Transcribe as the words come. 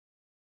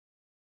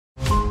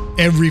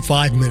Every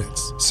 5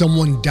 minutes,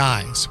 someone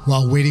dies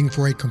while waiting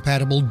for a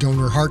compatible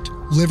donor heart,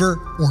 liver,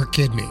 or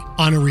kidney.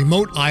 On a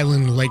remote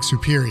island in Lake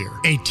Superior,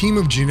 a team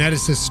of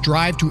geneticists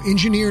strive to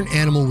engineer an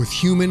animal with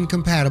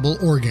human-compatible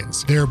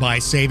organs, thereby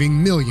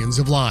saving millions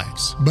of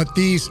lives. But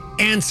these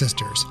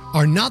ancestors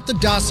are not the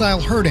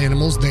docile herd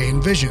animals they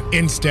envision.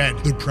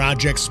 Instead, the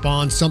project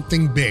spawns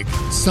something big,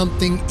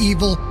 something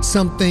evil,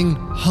 something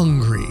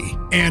hungry.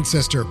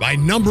 Ancestor by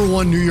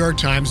 #1 New York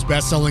Times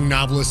bestselling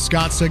novelist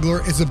Scott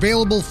Sigler is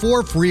available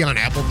for free on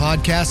Apple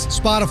Podcasts,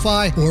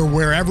 Spotify, or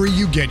wherever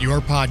you get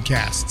your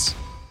podcasts.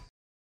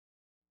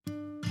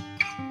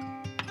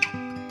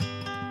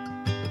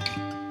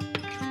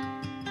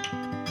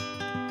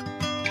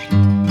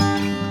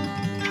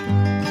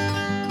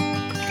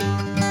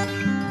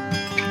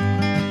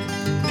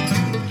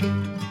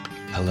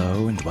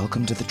 Hello and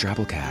welcome to the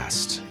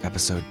Drabblecast,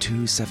 episode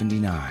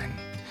 279.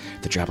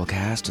 The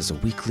Drabblecast is a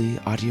weekly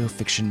audio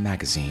fiction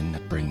magazine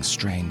that brings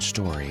strange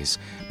stories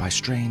by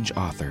strange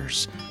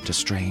authors to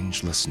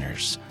strange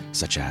listeners,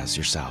 such as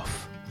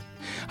yourself.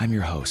 I'm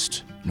your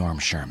host, Norm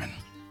Sherman.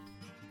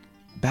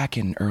 Back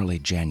in early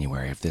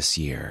January of this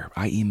year,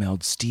 I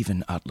emailed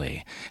Stephen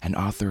Utley, an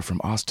author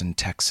from Austin,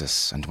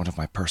 Texas, and one of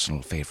my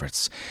personal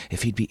favorites,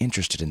 if he'd be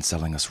interested in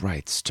selling us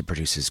rights to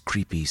produce his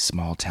creepy,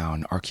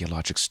 small-town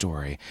archaeologic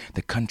story,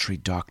 The Country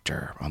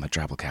Doctor, on the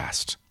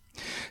Drabblecast.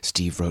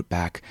 Steve wrote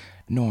back,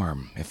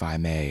 "Norm, if I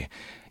may,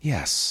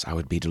 yes, I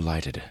would be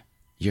delighted.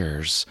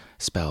 Yours,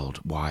 spelled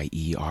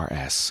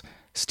Y-E-R-S,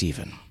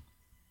 Stephen."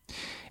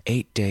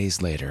 8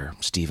 days later,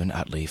 Stephen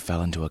Utley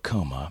fell into a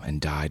coma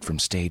and died from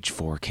stage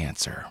 4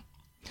 cancer.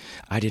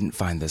 I didn't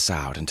find this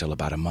out until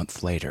about a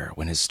month later,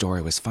 when his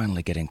story was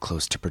finally getting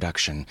close to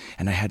production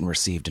and I hadn't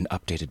received an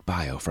updated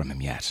bio from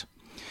him yet.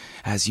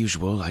 As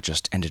usual, I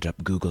just ended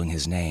up Googling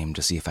his name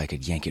to see if I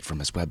could yank it from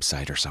his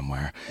website or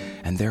somewhere,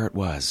 and there it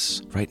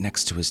was, right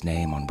next to his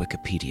name on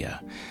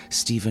Wikipedia,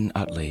 Stephen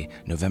Utley,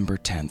 November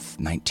 10th,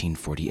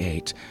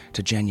 1948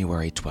 to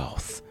January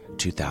 12th,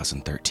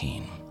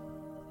 2013.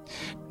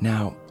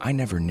 Now, I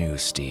never knew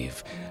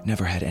Steve,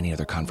 never had any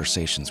other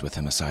conversations with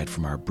him aside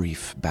from our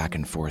brief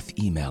back-and-forth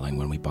emailing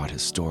when we bought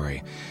his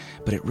story,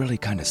 but it really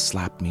kind of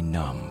slapped me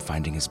numb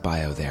finding his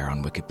bio there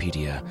on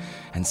Wikipedia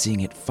and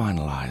seeing it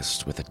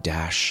finalized with a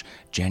dash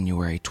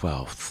January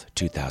 12th,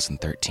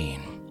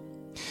 2013.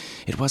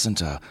 It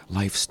wasn't a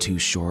life's too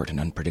short and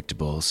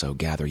unpredictable, so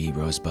gather ye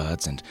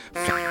rosebuds and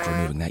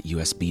removing that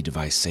USB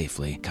device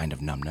safely kind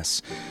of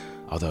numbness,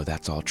 although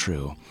that's all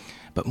true,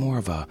 but more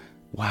of a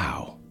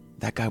wow.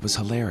 That guy was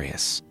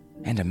hilarious,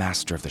 and a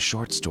master of the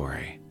short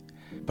story.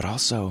 But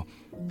also,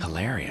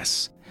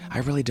 hilarious. I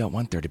really don't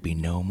want there to be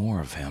no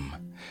more of him.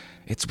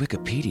 It's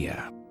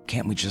Wikipedia.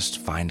 Can't we just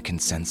find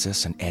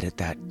consensus and edit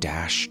that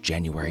dash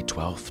January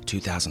 12th,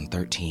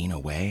 2013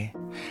 away?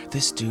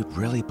 This dude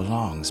really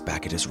belongs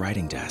back at his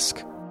writing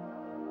desk.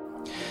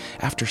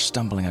 After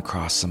stumbling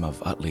across some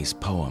of Utley's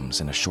poems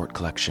in a short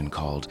collection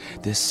called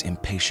This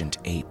Impatient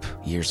Ape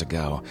years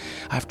ago,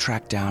 I've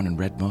tracked down and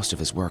read most of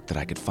his work that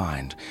I could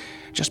find,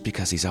 just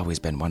because he's always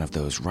been one of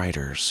those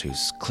writers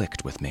who's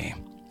clicked with me.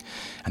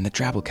 And the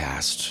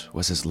Drabblecast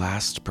was his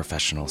last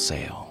professional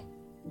sale.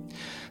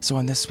 So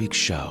on this week's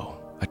show,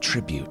 a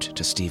tribute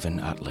to Stephen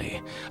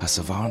Utley, a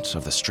savant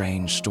of the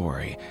strange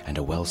story and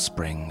a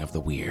wellspring of the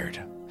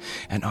weird.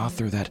 An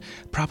author that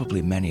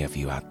probably many of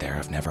you out there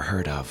have never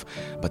heard of,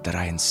 but that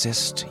I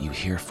insist you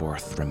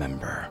hereforth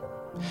remember.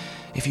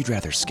 If you'd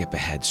rather skip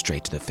ahead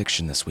straight to the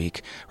fiction this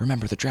week,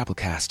 remember the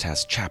Drabblecast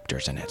has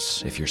chapters in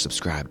it if you're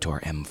subscribed to our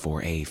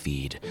M4A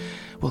feed.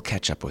 We'll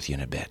catch up with you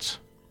in a bit.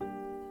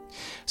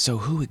 So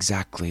who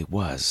exactly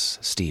was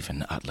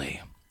Stephen Utley?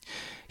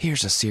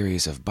 Here's a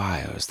series of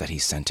bios that he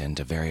sent in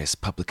to various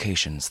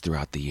publications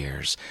throughout the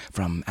years,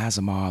 from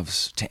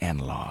Asimov's to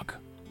Analog.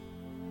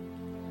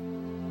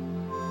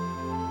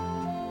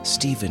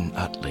 Stephen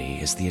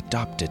Utley is the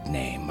adopted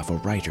name of a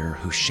writer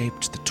who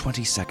shaped the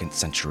 22nd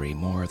century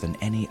more than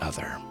any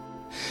other.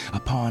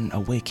 Upon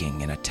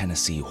awaking in a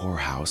Tennessee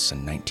whorehouse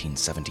in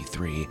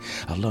 1973,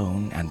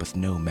 alone and with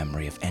no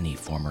memory of any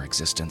former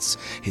existence,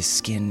 his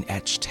skin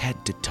etched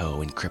head to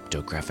toe in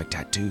cryptographic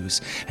tattoos,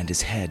 and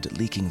his head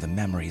leaking the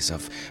memories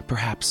of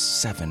perhaps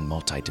 7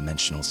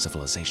 multidimensional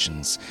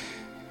civilizations,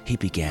 he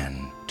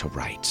began to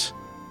write.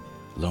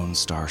 Lone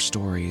Star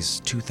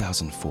Stories,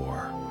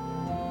 2004.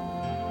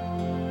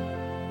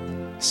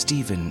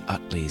 Stephen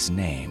Utley's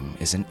name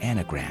is an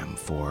anagram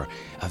for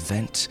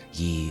Event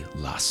Ye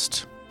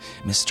Lust.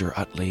 Mr.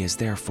 Utley is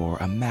therefore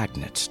a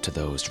magnet to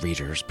those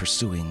readers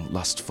pursuing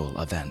lustful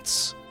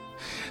events.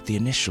 The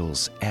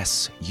initials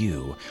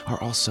SU are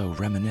also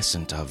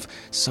reminiscent of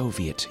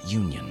Soviet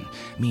Union,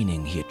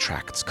 meaning he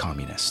attracts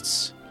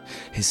communists.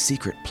 His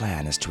secret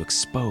plan is to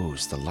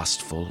expose the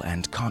lustful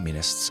and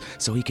communists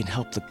so he can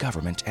help the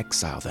government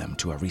exile them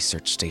to a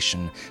research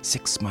station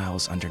 6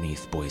 miles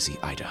underneath Boise,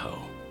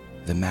 Idaho.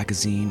 The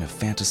Magazine of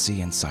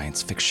Fantasy and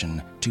Science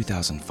Fiction,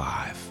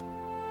 2005.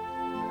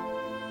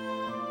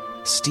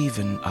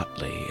 Stephen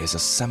Utley is a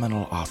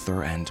seminal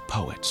author and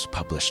poet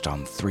published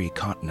on 3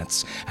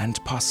 continents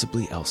and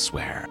possibly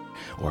elsewhere,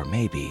 or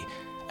maybe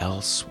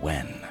else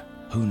when?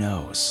 Who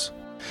knows?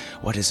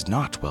 What is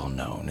not well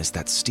known is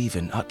that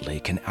Stephen Utley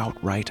can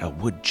outwrite a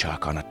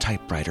woodchuck on a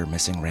typewriter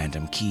missing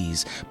random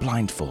keys,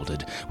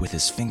 blindfolded, with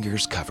his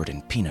fingers covered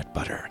in peanut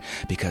butter,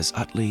 because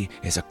Utley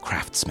is a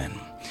craftsman.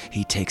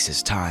 He takes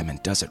his time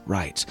and does it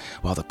right,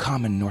 while the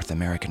common North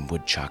American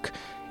woodchuck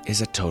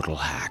is a total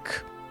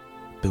hack.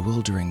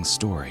 Bewildering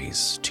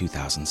Stories,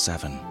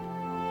 2007.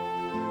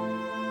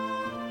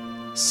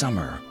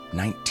 Summer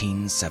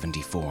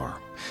 1974.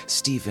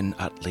 Stephen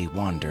Utley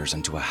wanders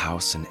into a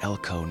house in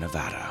Elko,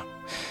 Nevada.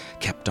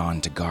 Kept on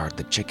to guard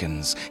the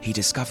chickens, he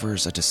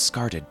discovers a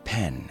discarded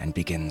pen and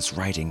begins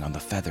writing on the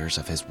feathers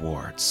of his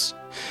wards.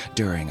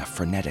 During a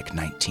frenetic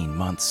 19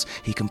 months,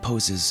 he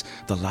composes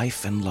The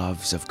Life and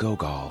Loves of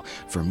Gogol,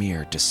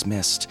 Vermeer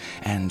Dismissed,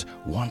 and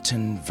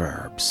Wanton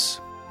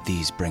Verbs.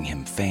 These bring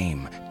him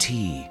fame,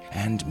 tea,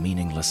 and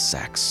meaningless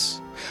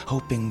sex.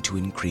 Hoping to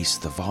increase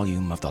the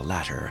volume of the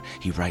latter,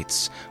 he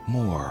writes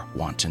more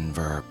Wanton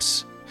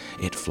Verbs.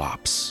 It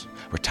flops.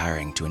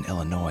 Retiring to an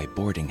Illinois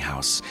boarding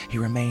house, he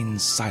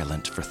remains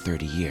silent for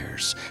 30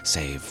 years,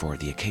 save for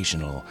the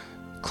occasional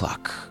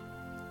cluck.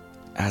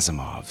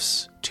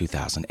 Asimov's,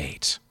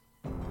 2008.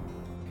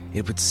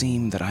 It would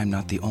seem that I'm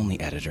not the only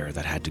editor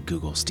that had to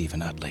Google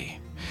Stephen Utley.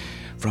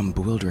 From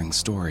Bewildering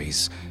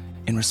Stories,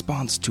 in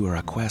response to a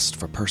request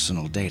for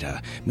personal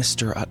data,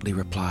 Mr. Utley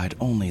replied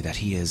only that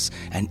he is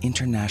an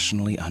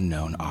internationally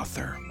unknown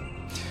author.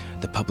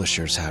 The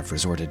publishers have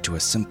resorted to a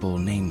simple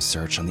name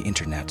search on the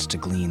internet to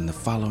glean the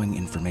following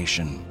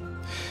information.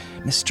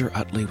 Mr.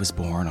 Utley was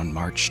born on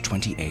March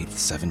 28,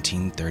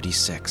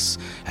 1736,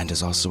 and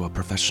is also a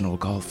professional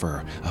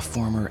golfer, a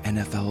former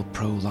NFL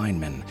pro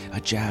lineman, a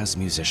jazz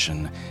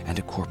musician, and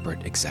a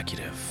corporate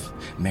executive.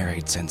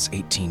 Married since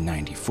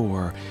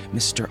 1894,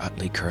 Mr.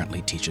 Utley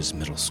currently teaches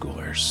middle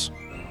schoolers.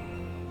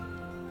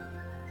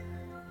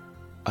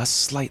 A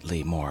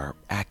slightly more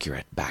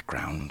accurate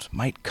background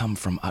might come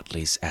from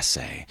Utley's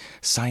essay,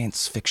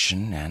 Science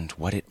Fiction and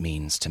What It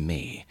Means to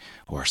Me,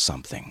 or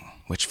Something,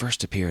 which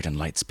first appeared in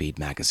Lightspeed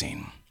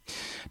magazine.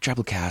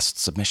 Drabblecast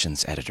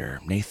submissions editor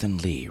Nathan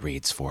Lee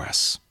reads for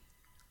us.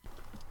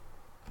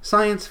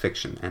 Science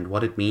Fiction and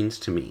What It Means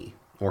to Me,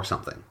 or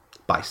Something,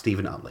 by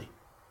Stephen Utley.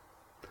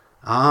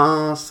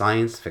 Ah,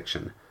 science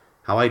fiction.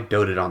 How I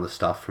doted on the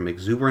stuff from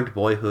exuberant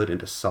boyhood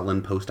into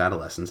sullen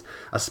post-adolescence,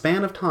 a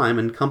span of time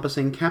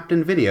encompassing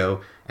Captain Video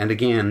and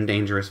again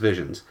dangerous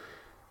visions.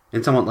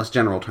 In somewhat less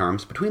general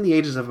terms, between the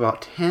ages of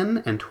about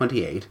 10 and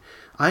 28,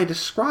 I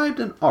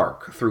described an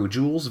arc through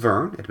Jules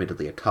Verne,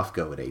 admittedly a tough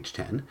go at age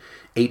 10,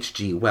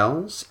 H.G.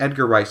 Wells,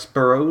 Edgar Rice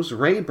Burroughs,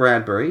 Ray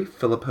Bradbury,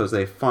 Philip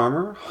Jose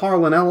Farmer,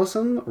 Harlan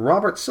Ellison,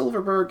 Robert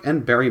Silverberg,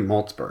 and Barry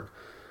Malzberg,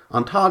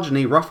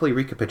 ontogeny roughly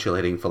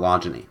recapitulating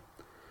phylogeny.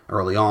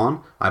 Early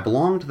on, I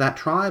belonged to that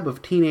tribe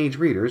of teenage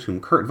readers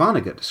whom Kurt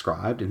Vonnegut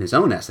described in his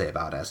own essay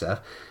about SF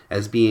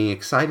as being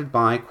excited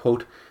by,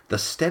 quote, the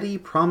steady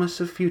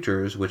promise of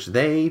futures which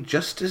they,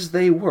 just as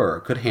they were,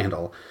 could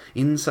handle.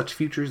 In such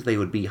futures they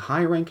would be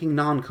high-ranking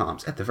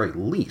non-coms, at the very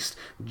least,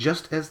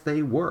 just as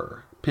they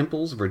were,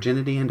 pimples,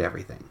 virginity, and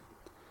everything.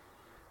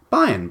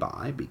 By and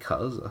by,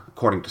 because,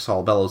 according to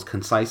Saul Bellow's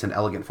concise and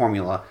elegant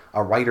formula,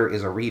 a writer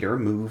is a reader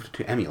moved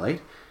to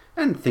emulate,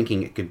 and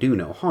thinking it could do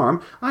no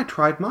harm, I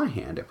tried my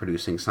hand at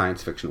producing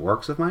science fiction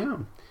works of my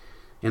own.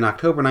 In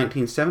October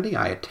 1970,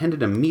 I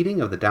attended a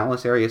meeting of the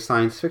Dallas Area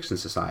Science Fiction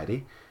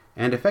Society,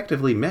 and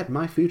effectively met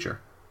my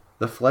future.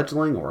 The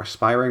fledgling or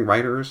aspiring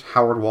writers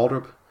Howard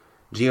Waldrop,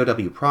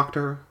 G.O.W.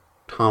 Proctor,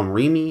 Tom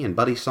Reamy, and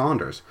Buddy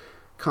Saunders,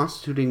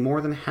 constituting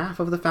more than half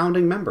of the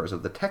founding members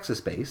of the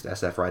Texas-based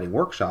SF writing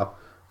workshop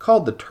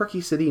called the Turkey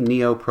City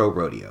Neo-Pro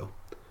Rodeo.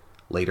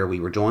 Later we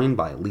were joined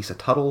by Lisa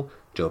Tuttle,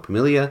 Joe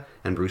Pamilia,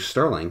 and Bruce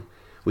Sterling.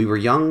 We were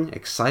young,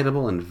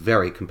 excitable, and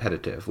very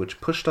competitive,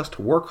 which pushed us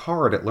to work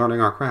hard at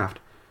learning our craft.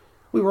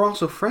 We were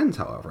also friends,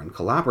 however, and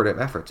collaborative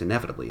efforts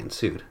inevitably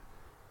ensued.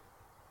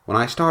 When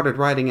I started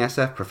writing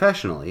SF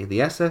professionally, the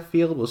SF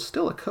field was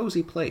still a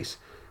cozy place,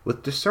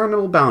 with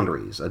discernible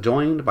boundaries,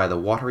 adjoined by the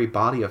watery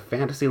body of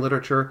fantasy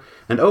literature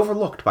and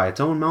overlooked by its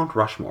own Mount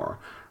Rushmore,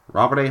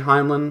 Robert A.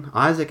 Heinlein,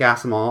 Isaac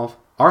Asimov,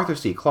 Arthur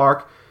C.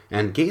 Clarke,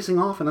 and gazing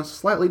off in a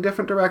slightly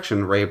different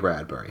direction, Ray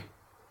Bradbury.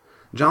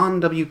 John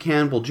W.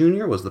 Campbell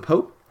Jr. was the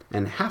Pope,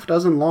 and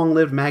half-dozen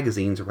long-lived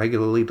magazines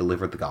regularly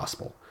delivered the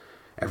gospel.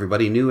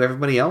 Everybody knew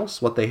everybody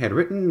else, what they had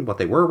written, what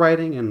they were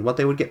writing, and what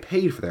they would get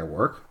paid for their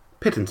work,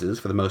 pittances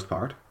for the most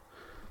part,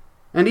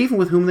 and even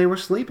with whom they were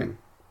sleeping.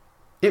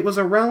 It was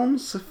a realm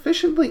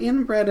sufficiently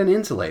inbred and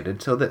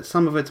insulated so that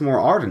some of its more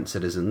ardent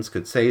citizens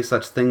could say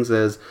such things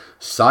as,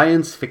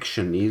 science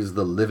fiction is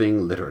the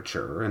living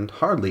literature, and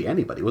hardly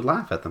anybody would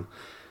laugh at them.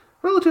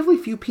 Relatively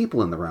few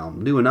people in the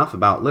realm knew enough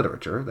about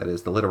literature, that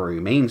is, the literary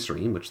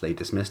mainstream, which they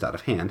dismissed out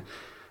of hand,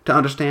 to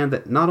understand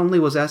that not only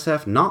was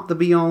SF not the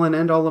be-all and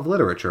end-all of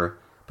literature,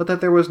 but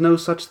that there was no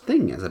such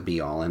thing as a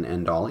be-all and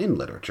end-all in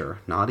literature,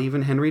 not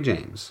even Henry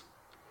James.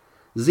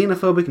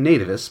 Xenophobic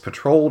nativists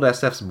patrolled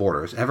SF's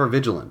borders, ever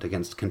vigilant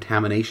against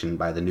contamination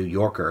by the New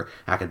Yorker,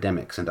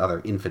 academics, and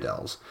other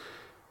infidels.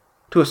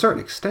 To a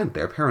certain extent,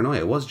 their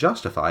paranoia was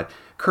justified.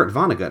 Kurt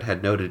Vonnegut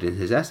had noted in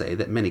his essay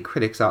that many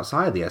critics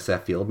outside the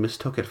SF field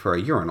mistook it for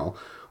a urinal,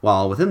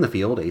 while within the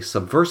field a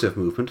subversive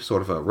movement,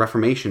 sort of a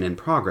reformation in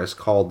progress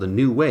called the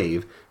New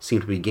Wave,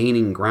 seemed to be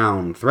gaining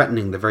ground,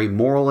 threatening the very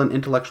moral and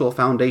intellectual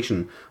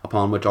foundation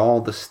upon which all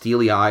the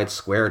steely-eyed,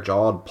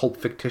 square-jawed,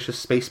 pulp-fictitious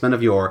spacemen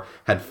of yore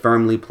had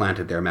firmly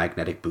planted their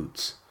magnetic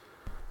boots.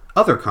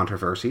 Other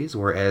controversies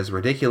were as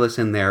ridiculous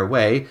in their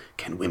way,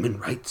 can women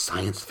write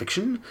science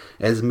fiction,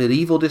 as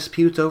medieval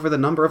disputes over the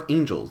number of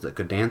angels that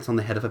could dance on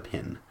the head of a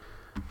pin.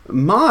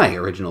 My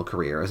original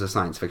career as a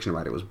science fiction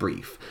writer was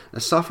brief.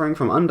 Suffering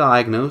from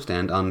undiagnosed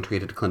and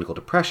untreated clinical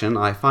depression,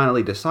 I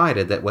finally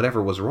decided that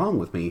whatever was wrong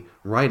with me,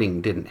 writing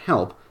didn't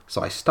help,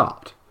 so I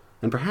stopped.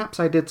 And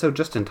perhaps I did so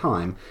just in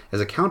time, as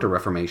a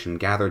counter-reformation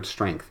gathered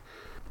strength.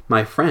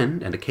 My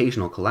friend and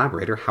occasional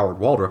collaborator, Howard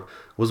Waldrop,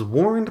 was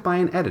warned by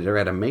an editor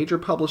at a major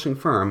publishing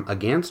firm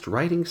against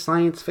writing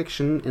science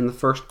fiction in the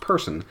first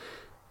person,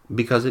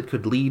 because it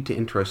could lead to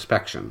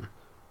introspection.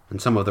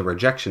 And some of the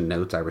rejection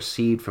notes I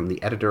received from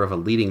the editor of a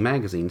leading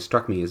magazine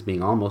struck me as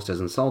being almost as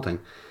insulting.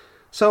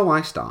 So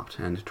I stopped,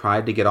 and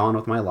tried to get on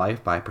with my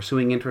life by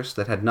pursuing interests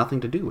that had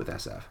nothing to do with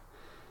SF.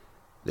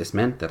 This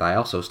meant that I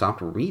also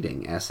stopped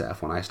reading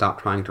SF when I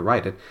stopped trying to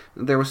write it.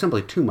 There was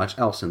simply too much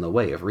else in the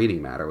way of reading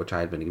matter which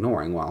I had been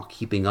ignoring while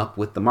keeping up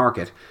with the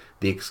market,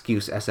 the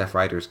excuse SF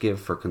writers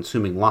give for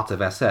consuming lots of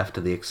SF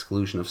to the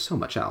exclusion of so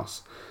much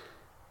else.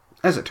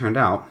 As it turned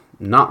out,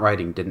 not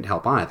writing didn't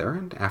help either,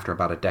 and after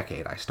about a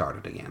decade I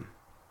started again.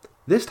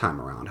 This time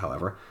around,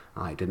 however,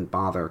 I didn't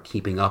bother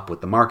keeping up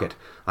with the market.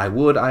 I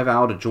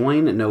vowed,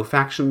 join no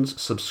factions,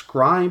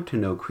 subscribe to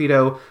no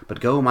credo, but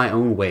go my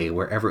own way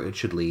wherever it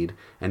should lead,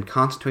 and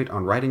concentrate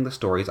on writing the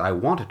stories I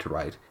wanted to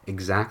write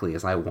exactly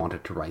as I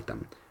wanted to write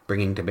them,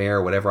 bringing to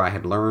bear whatever I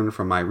had learned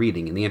from my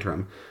reading in the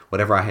interim,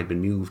 whatever I had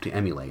been moved to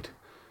emulate.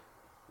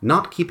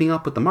 Not keeping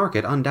up with the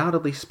market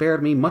undoubtedly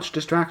spared me much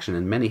distraction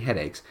and many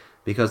headaches,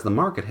 because the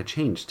market had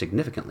changed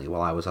significantly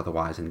while I was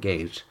otherwise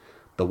engaged.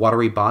 The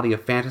watery body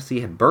of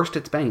fantasy had burst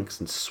its banks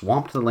and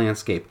swamped the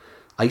landscape,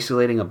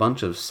 isolating a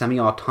bunch of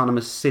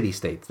semi-autonomous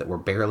city-states that were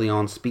barely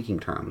on speaking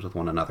terms with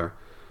one another.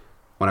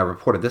 When I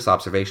reported this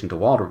observation to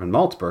Waldrop and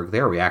Maltzberg,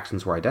 their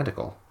reactions were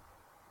identical.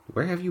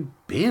 "Where have you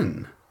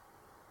been?"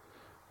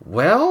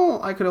 "Well,"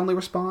 I could only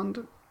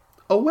respond,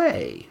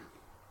 "away."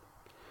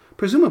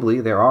 Presumably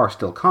there are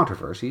still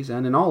controversies,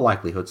 and in all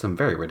likelihood some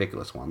very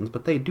ridiculous ones,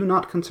 but they do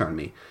not concern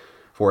me,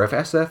 for if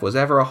SF was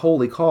ever a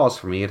holy cause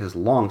for me, it has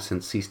long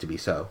since ceased to be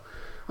so.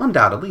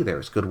 Undoubtedly there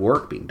is good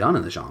work being done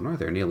in the genre,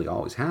 there nearly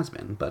always has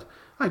been, but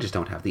I just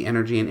don't have the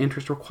energy and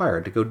interest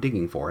required to go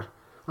digging for it.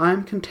 I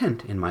am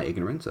content in my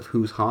ignorance of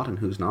who's hot and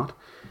who's not.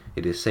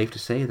 It is safe to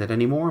say that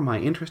anymore my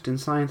interest in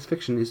science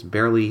fiction is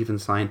barely even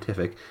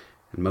scientific,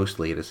 and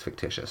mostly it is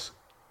fictitious.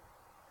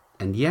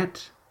 And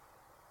yet,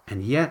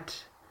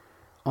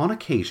 on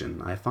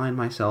occasion I find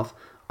myself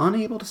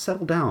unable to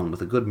settle down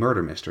with a good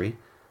murder mystery,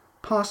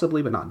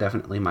 possibly but not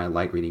definitely my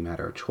light reading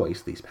matter of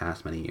choice these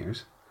past many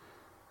years,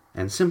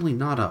 and simply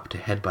not up to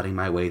headbutting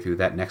my way through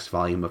that next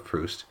volume of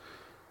Proust,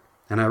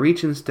 and I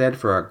reach instead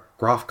for a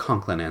Groff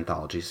Conklin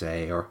anthology,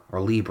 say, or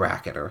Lee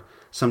Brackett, or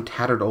some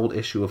tattered old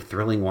issue of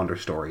thrilling wonder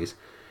stories,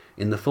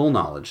 in the full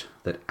knowledge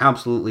that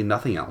absolutely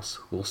nothing else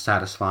will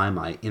satisfy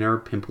my inner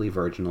pimply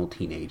virginal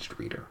teenaged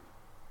reader.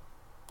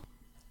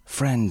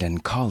 Friend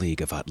and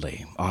colleague of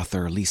Utley,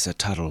 author Lisa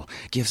Tuttle,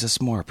 gives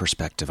us more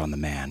perspective on the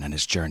man and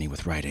his journey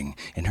with writing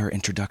in her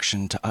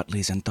introduction to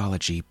Utley's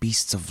anthology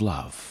Beasts of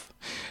Love.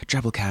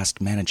 Drabblecast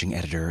managing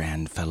editor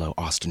and fellow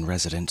Austin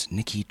resident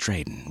Nikki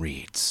Drayden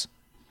reads,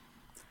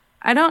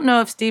 I don't know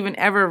if Stephen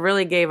ever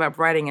really gave up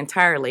writing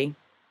entirely.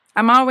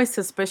 I'm always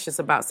suspicious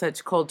about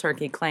such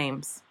cold-turkey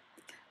claims.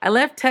 I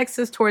left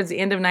Texas towards the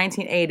end of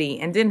 1980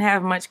 and didn't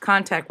have much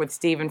contact with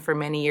Stephen for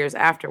many years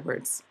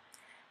afterwards.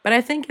 But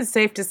I think it's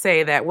safe to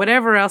say that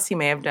whatever else he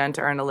may have done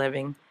to earn a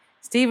living,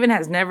 Stephen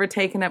has never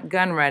taken up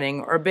gun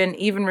running or been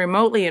even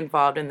remotely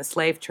involved in the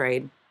slave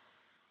trade.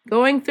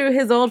 Going through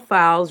his old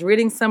files,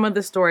 reading some of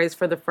the stories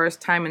for the first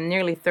time in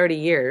nearly 30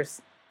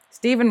 years,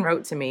 Stephen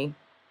wrote to me,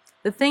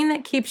 "The thing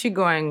that keeps you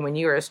going when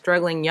you are a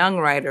struggling young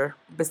writer,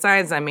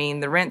 besides,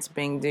 the rent's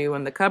being due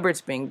and the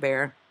cupboards being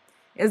bare,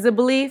 is the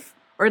belief,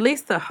 or at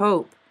least the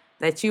hope,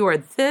 that you are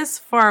this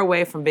far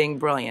away from being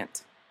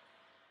brilliant.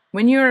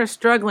 When you are a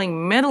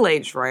struggling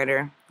middle-aged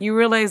writer, you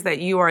realize that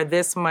you are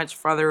this much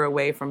farther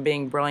away from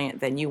being brilliant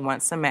than you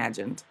once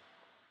imagined."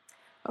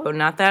 Oh,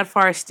 not that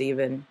far,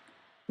 Stephen.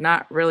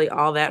 Not really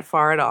all that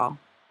far at all.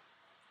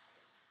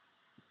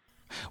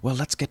 Well,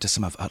 let's get to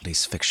some of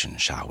Utley's fiction,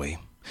 shall we?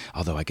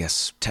 Although I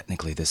guess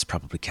technically this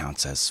probably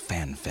counts as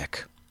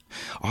fanfic.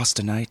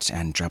 Austinite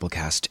and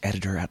Drabblecast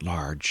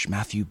editor-at-large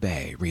Matthew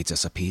Bay reads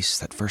us a piece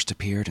that first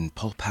appeared in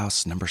Pulp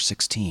House number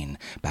 16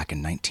 back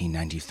in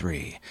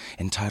 1993,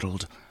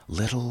 entitled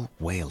Little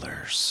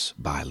Whalers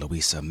by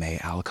Louisa May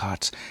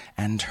Alcott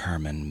and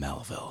Herman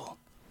Melville.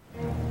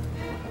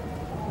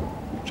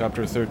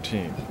 Chapter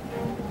 13,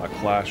 A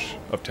Clash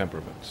of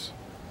Temperaments.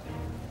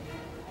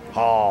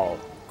 Hall,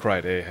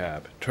 cried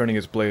Ahab, turning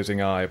his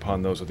blazing eye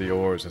upon those of the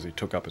oars as he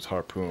took up his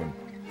harpoon.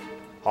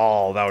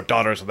 Haul, thou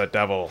daughters of the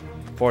devil,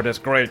 for it is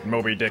great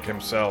Moby Dick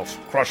himself,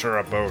 crusher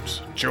of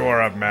boats,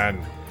 chewer of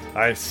men.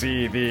 I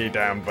see thee,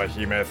 damned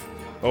behemoth.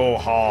 O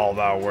haul,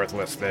 thou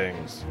worthless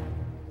things.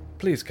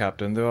 Please,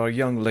 Captain, there are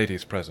young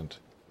ladies present,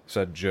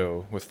 said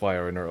Jo, with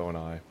fire in her own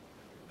eye.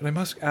 And I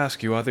must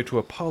ask you either to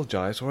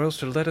apologize or else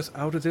to let us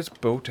out of this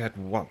boat at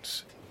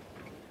once.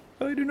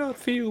 I do not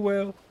feel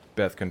well,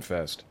 Beth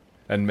confessed,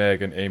 and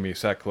Meg and Amy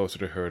sat closer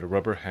to her to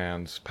rub her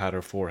hands, pat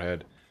her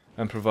forehead,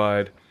 and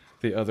provide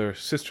the other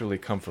sisterly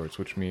comforts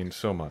which mean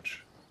so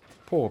much.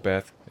 Poor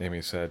Beth,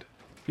 Amy said.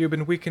 You have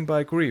been weakened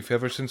by grief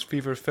ever since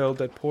fever felled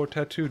that poor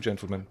tattoo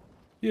gentleman.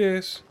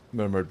 Yes,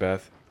 murmured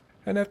Beth,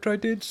 and after I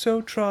did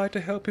so try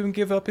to help him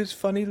give up his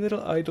funny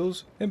little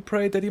idols, and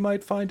prayed that he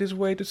might find his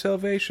way to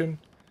salvation.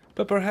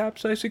 But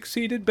perhaps I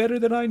succeeded better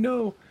than I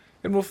know,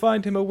 and will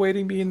find him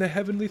awaiting me in the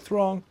heavenly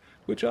throng,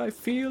 which I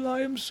feel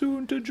I am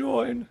soon to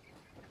join.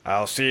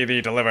 I'll see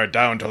thee delivered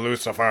down to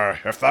Lucifer,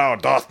 if thou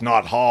dost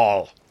not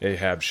haul,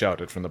 Ahab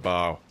shouted from the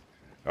bow.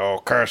 Oh,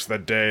 curse the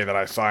day that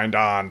I signed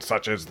on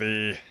such as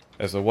thee.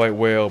 As the white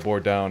whale bore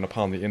down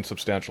upon the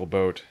insubstantial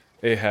boat,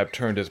 Ahab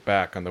turned his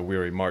back on the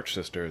weary March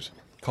sisters,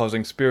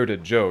 causing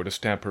spirited Jo to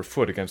stamp her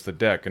foot against the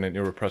deck in an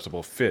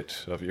irrepressible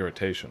fit of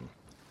irritation.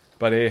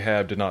 But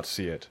Ahab did not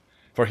see it,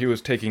 for he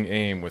was taking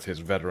aim with his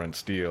veteran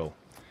steel.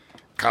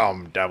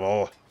 Come,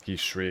 devil, he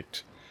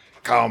shrieked.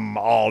 Come,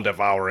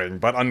 all-devouring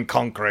but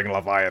unconquering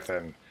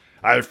Leviathan.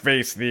 I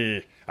face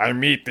thee, I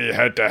meet thee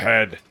head to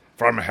head.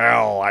 From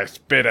hell I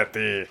spit at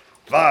thee,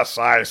 thus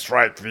I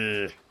strike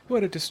thee.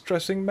 What a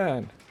distressing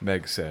man,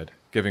 Meg said,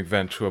 giving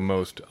vent to a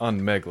most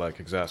un-Meg-like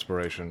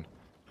exasperation,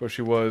 for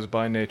she was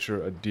by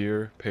nature a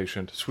dear,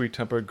 patient,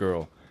 sweet-tempered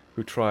girl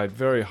who tried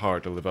very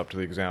hard to live up to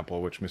the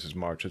example which Mrs.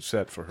 March had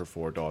set for her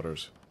 4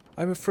 daughters.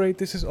 I'm afraid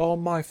this is all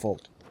my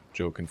fault,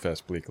 Jo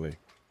confessed bleakly.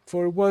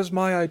 For it was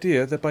my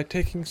idea that by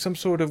taking some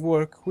sort of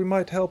work we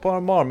might help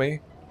our Marmee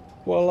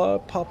while our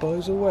Papa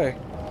is away.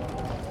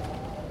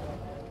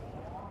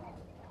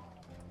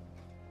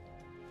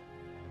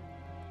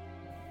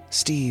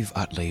 Steve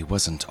Utley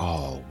wasn't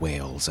all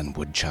whales and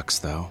woodchucks,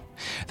 though.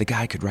 The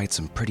guy could write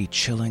some pretty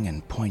chilling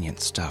and poignant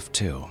stuff,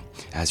 too,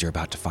 as you're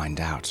about to find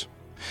out.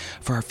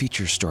 For our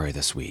feature story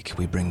this week,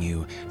 we bring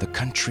you The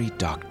Country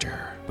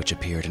Doctor, which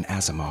appeared in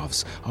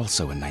Asimov's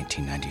also in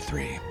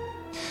 1993.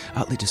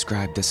 Utley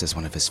described this as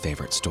one of his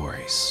favorite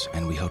stories,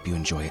 and we hope you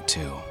enjoy it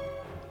too.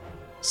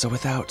 So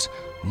without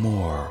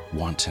more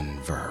wanton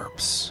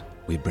verbs,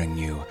 we bring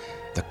you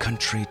The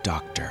Country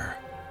Doctor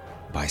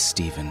by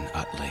Stephen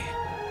Utley.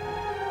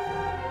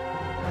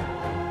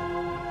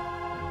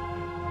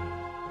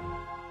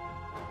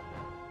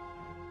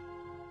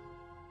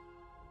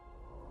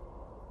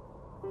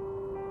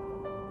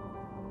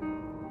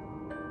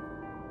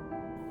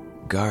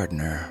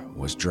 Gardner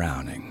was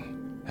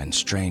drowning, and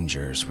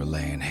strangers were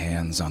laying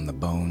hands on the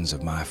bones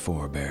of my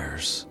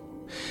forebears.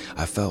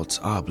 I felt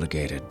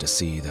obligated to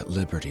see that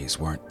liberties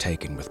weren't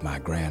taken with my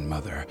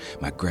grandmother,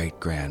 my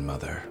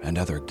great-grandmother, and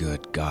other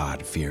good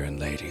God-fearing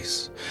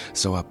ladies,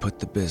 so I put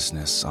the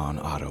business on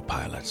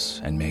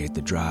autopilot and made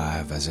the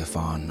drive as if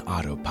on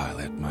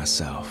autopilot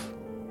myself.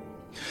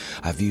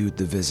 I viewed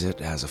the visit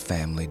as a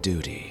family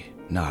duty,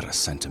 not a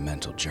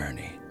sentimental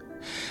journey.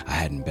 I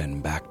hadn't been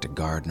back to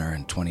Gardner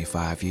in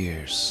 25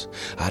 years.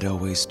 I'd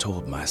always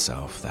told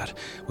myself that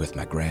with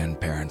my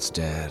grandparents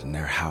dead and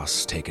their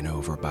house taken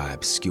over by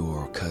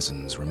obscure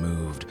cousins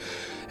removed,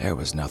 there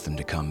was nothing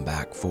to come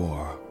back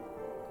for.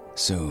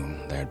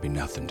 Soon there'd be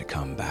nothing to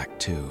come back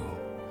to.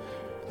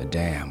 The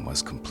dam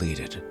was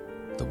completed.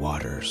 The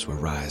waters were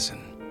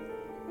rising.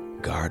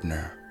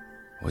 Gardner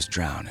was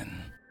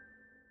drowning.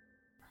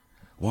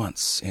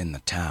 Once in the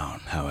town,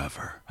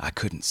 however, I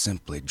couldn't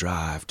simply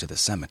drive to the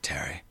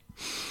cemetery.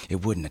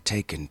 It wouldn't have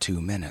taken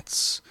 2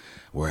 minutes.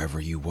 Wherever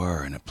you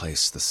were in a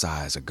place the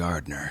size of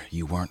Gardner,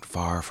 you weren't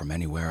far from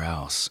anywhere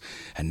else,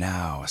 and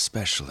now,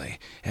 especially,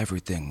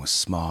 everything was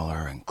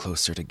smaller and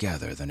closer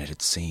together than it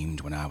had seemed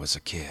when I was a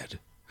kid.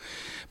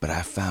 But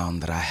I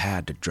found that I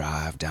had to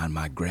drive down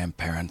my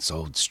grandparents'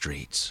 old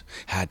streets,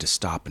 had to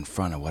stop in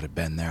front of what had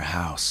been their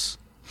house.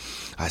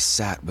 I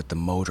sat with the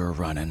motor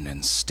running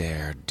and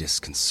stared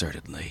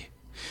disconcertedly.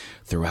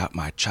 Throughout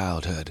my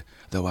childhood,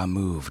 though I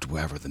moved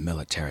wherever the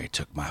military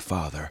took my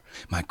father,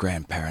 my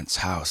grandparents'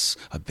 house,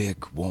 a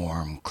big,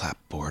 warm,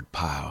 clapboard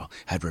pile,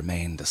 had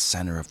remained the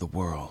center of the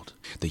world,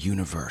 the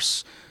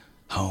universe,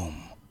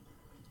 home.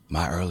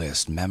 My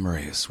earliest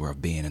memories were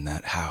of being in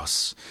that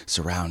house,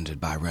 surrounded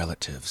by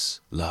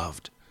relatives,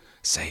 loved,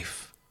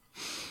 safe.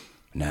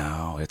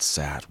 Now it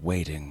sat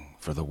waiting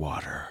for the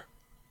water.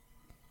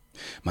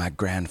 My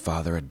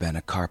grandfather had been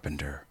a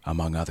carpenter,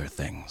 among other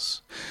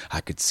things.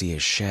 I could see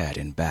his shed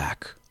in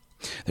back.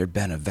 There'd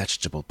been a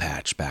vegetable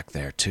patch back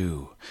there,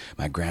 too.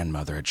 My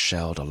grandmother had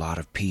shelled a lot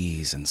of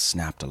peas and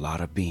snapped a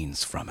lot of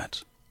beans from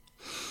it.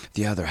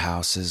 The other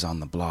houses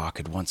on the block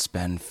had once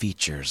been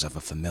features of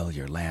a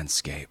familiar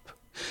landscape.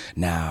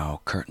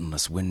 Now,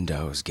 curtainless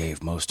windows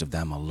gave most of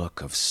them a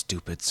look of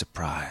stupid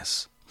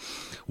surprise.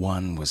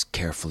 One was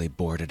carefully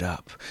boarded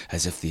up,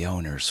 as if the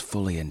owners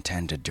fully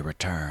intended to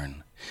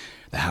return.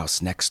 The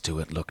house next to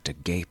it looked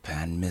agape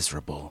and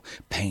miserable.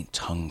 Paint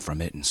hung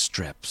from it in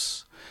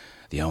strips.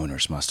 The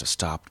owners must have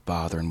stopped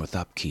bothering with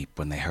upkeep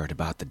when they heard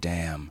about the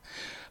dam.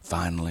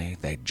 Finally,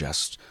 they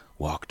just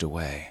walked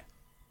away.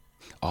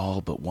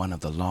 All but one of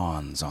the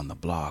lawns on the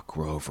block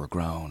were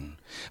overgrown.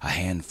 A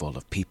handful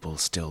of people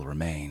still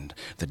remained,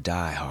 the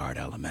die-hard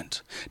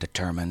element,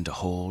 determined to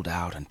hold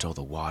out until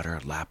the water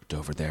lapped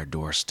over their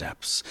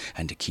doorsteps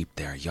and to keep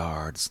their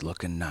yards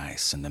looking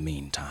nice in the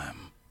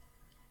meantime.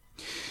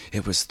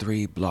 It was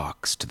 3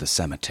 blocks to the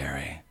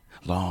cemetery,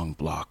 long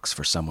blocks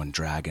for someone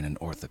dragging an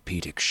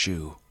orthopedic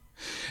shoe.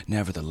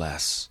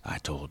 Nevertheless, I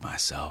told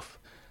myself,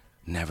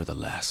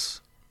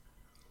 nevertheless.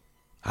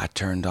 I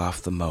turned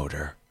off the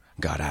motor,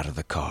 got out of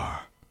the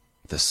car.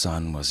 The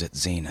sun was at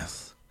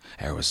zenith.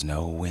 There was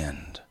no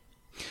wind.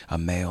 A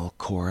male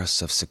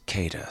chorus of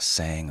cicadas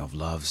sang of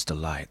love's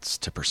delights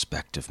to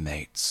prospective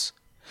mates.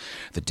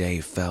 The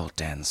day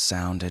felt and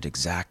sounded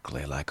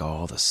exactly like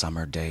all the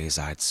summer days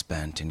I'd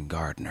spent in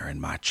Gardner in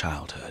my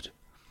childhood.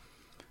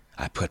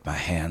 I put my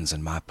hands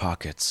in my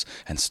pockets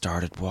and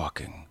started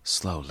walking,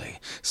 slowly,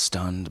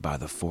 stunned by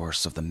the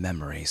force of the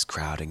memories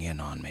crowding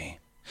in on me.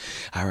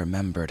 I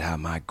remembered how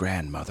my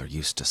grandmother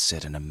used to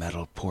sit in a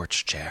metal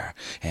porch chair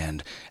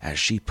and, as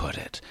she put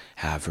it,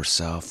 have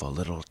herself a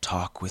little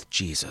talk with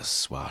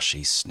Jesus while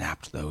she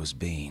snapped those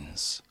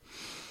beans.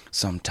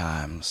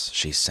 Sometimes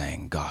she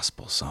sang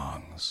gospel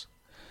songs.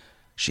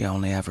 She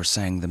only ever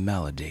sang the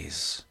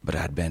melodies, but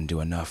I'd been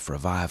to enough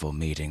revival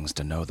meetings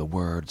to know the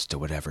words to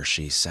whatever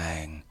she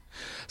sang.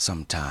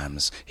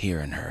 Sometimes,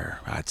 hearing her,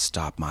 I'd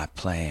stop my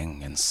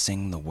playing and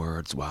sing the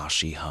words while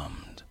she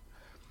hummed.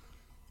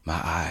 My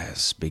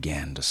eyes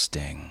began to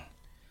sting.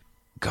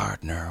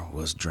 Gardner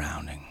was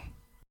drowning.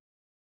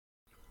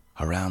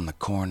 Around the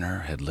corner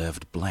had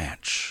lived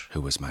Blanche,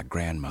 who was my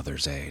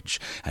grandmother's age,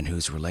 and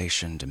whose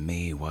relation to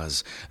me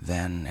was,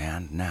 then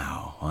and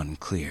now,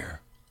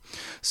 unclear.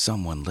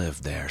 Someone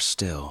lived there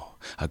still.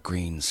 A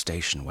green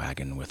station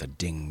wagon with a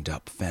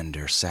dinged-up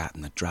fender sat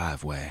in the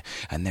driveway,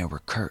 and there were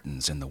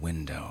curtains in the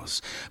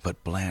windows.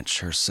 But Blanche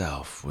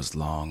herself was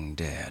long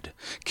dead,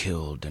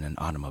 killed in an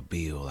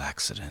automobile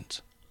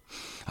accident.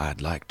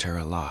 I'd liked her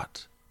a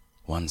lot.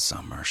 One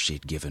summer,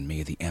 she'd given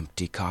me the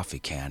empty coffee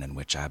can in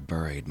which I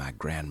buried my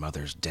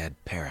grandmother's dead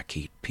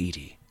parakeet,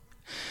 Petey.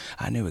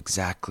 I knew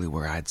exactly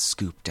where I'd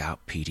scooped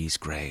out Petey's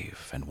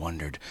grave and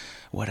wondered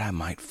what I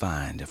might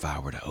find if I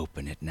were to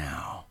open it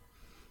now.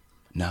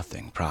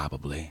 Nothing,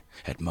 probably.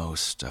 At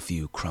most, a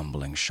few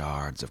crumbling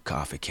shards of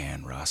coffee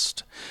can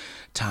rust.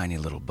 Tiny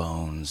little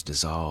bones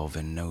dissolve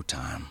in no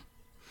time.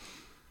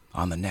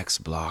 On the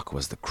next block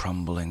was the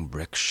crumbling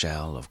brick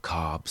shell of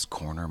Cobb's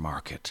Corner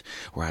Market,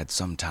 where I'd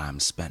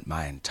sometimes spent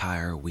my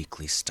entire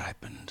weekly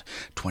stipend,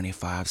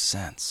 25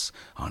 cents,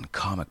 on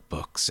comic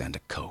books and a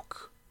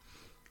Coke.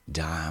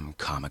 Dime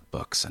comic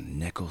books and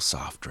nickel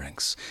soft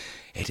drinks.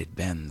 It had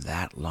been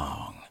that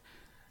long,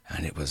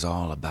 and it was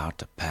all about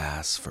to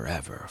pass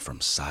forever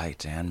from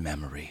sight and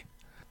memory.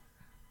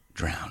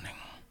 Drowning.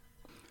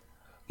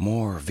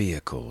 More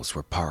vehicles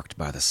were parked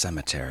by the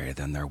cemetery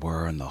than there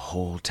were in the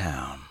whole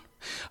town.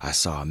 I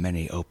saw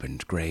many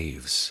opened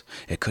graves.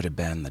 It could have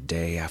been the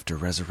day after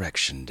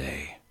Resurrection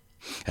Day.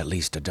 At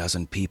least a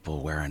dozen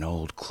people wearing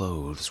old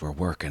clothes were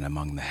working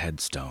among the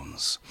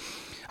headstones.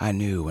 I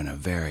knew in a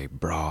very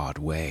broad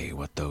way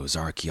what those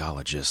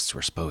archaeologists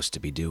were supposed to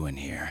be doing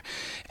here,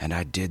 and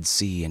I did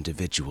see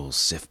individuals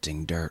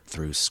sifting dirt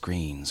through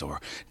screens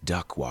or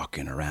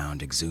duck-walking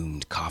around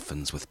exhumed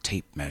coffins with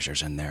tape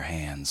measures in their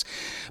hands,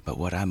 but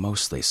what I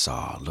mostly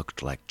saw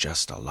looked like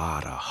just a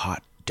lot of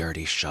hot,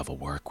 dirty shovel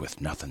work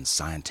with nothing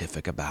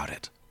scientific about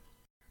it.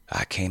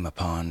 I came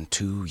upon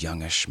 2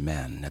 youngish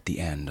men at the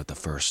end of the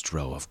first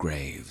row of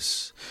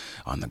graves.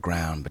 On the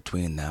ground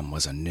between them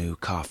was a new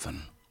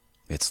coffin.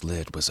 Its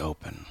lid was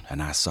open,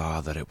 and I saw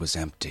that it was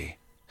empty.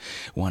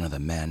 One of the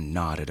men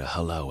nodded a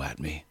hello at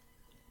me.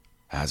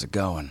 "How's it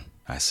going?"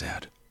 I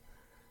said.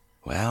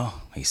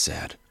 "Well," he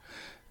said,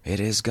 "it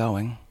is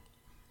going."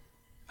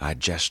 I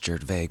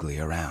gestured vaguely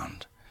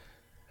around.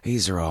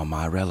 "These are all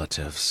my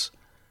relatives."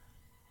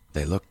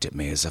 They looked at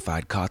me as if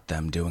I'd caught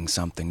them doing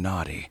something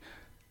naughty.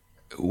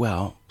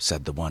 "Well,"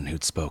 said the one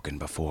who'd spoken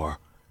before,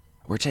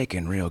 "we're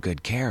taking real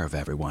good care of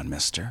everyone,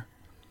 mister."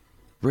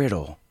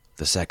 "Riddle,"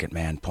 the second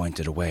man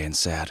pointed away and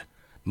said,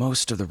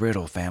 "most of the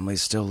Riddle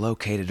family's still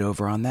located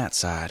over on that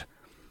side."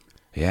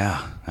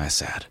 "Yeah," I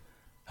said,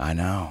 "I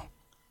know."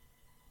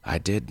 I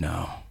did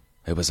know.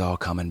 It was all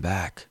coming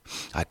back.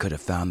 I could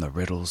have found the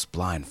Riddles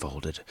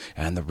blindfolded,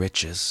 and the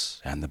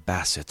Riches, and the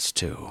Bassets,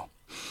 too.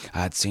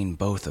 I'd seen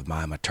both of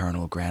my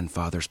maternal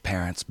grandfather's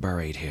parents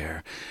buried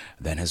here,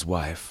 then his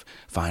wife,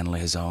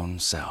 finally his own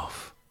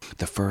self.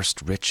 The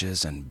first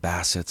Riches and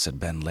Bassets had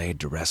been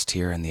laid to rest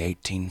here in the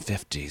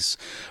 1850s.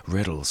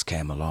 Riddles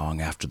came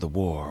along after the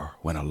war,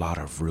 when a lot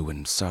of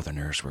ruined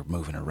Southerners were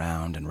moving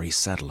around and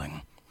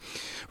resettling.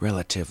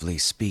 Relatively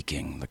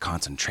speaking, the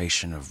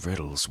concentration of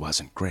riddles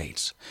wasn't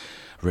great.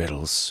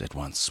 Riddles, it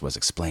once was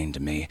explained to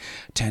me,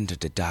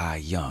 tended to die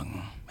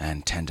young,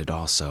 and tended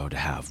also to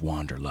have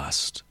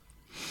wanderlust.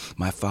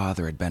 My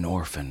father had been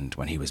orphaned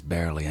when he was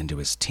barely into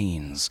his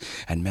teens,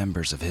 and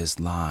members of his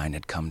line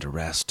had come to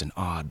rest in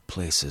odd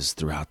places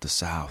throughout the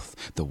South,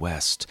 the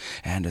West,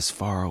 and as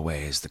far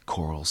away as the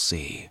Coral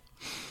Sea.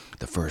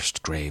 The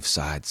first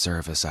graveside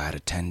service I had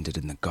attended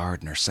in the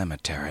Gardner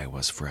Cemetery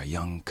was for a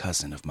young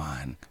cousin of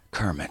mine,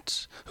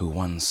 Kermit, who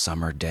one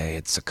summer day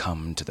had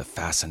succumbed to the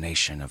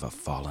fascination of a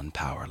fallen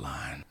power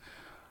line.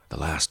 The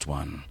last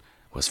one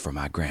was for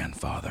my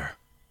grandfather.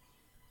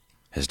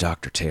 Is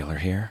Dr. Taylor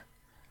here?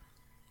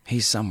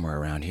 He's somewhere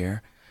around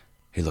here.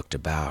 He looked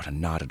about and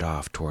nodded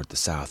off toward the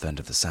south end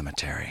of the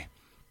cemetery.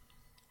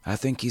 I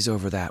think he's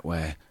over that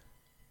way.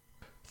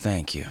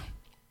 Thank you.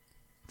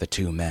 The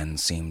two men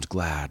seemed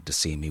glad to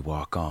see me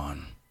walk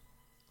on.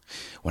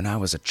 When I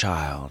was a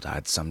child,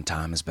 I'd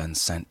sometimes been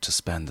sent to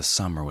spend the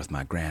summer with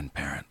my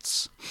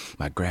grandparents.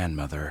 My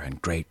grandmother and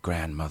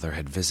great-grandmother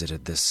had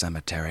visited this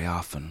cemetery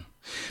often.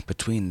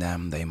 Between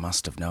them, they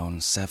must have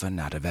known 7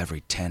 out of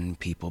every 10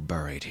 people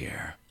buried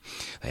here.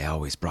 They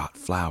always brought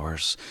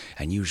flowers,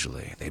 and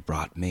usually they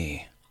brought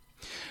me.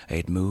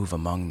 They'd move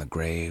among the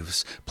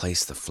graves,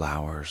 place the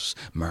flowers,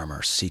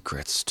 murmur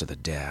secrets to the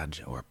dead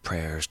or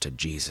prayers to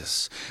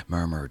Jesus,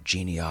 murmur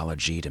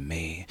genealogy to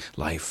me,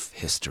 life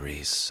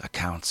histories,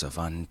 accounts of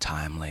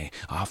untimely,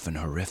 often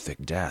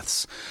horrific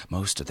deaths.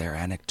 Most of their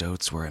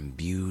anecdotes were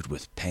imbued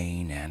with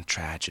pain and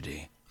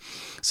tragedy.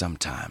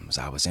 Sometimes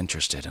I was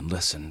interested and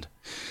listened.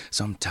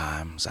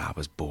 Sometimes I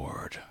was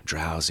bored,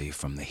 drowsy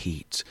from the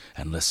heat,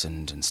 and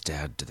listened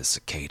instead to the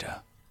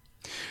cicada.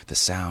 The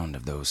sound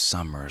of those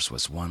summers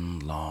was one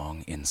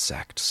long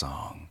insect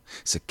song,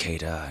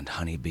 cicada and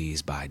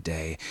honeybees by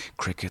day,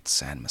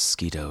 crickets and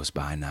mosquitoes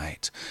by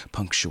night,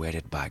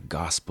 punctuated by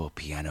gospel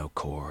piano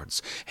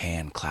chords,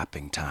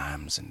 hand-clapping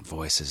times, and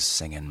voices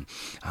singing,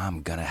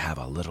 "I'm gonna have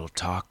a little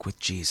talk with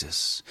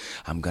Jesus.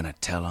 I'm gonna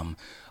tell him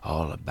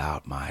all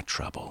about my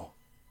trouble."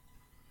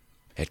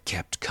 It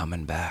kept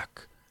coming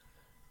back,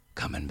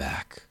 coming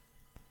back.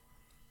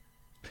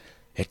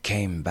 It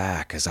came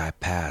back as I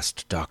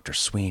passed Dr.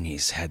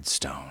 Sweeney's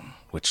headstone,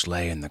 which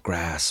lay in the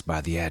grass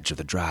by the edge of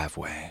the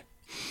driveway.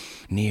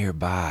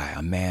 Nearby,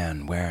 a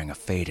man wearing a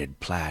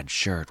faded plaid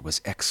shirt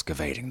was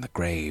excavating the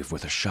grave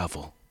with a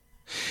shovel.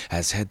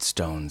 As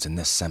headstones in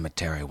this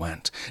cemetery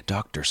went,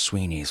 Dr.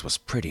 Sweeney's was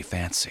pretty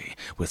fancy,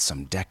 with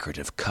some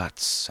decorative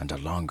cuts and a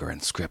longer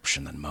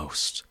inscription than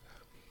most.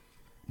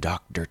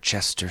 Dr.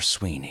 Chester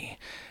Sweeney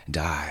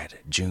died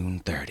June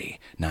 30,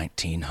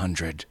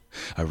 1900,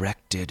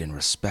 erected in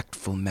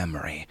respectful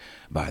memory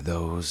by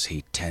those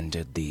he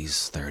tended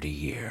these 30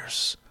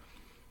 years.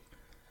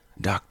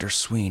 Dr.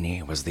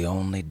 Sweeney was the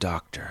only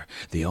doctor,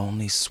 the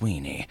only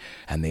Sweeney,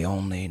 and the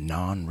only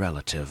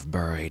non-relative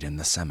buried in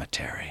the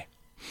cemetery.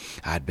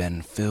 I'd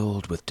been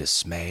filled with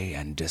dismay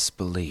and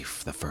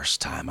disbelief the first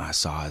time I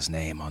saw his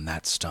name on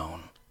that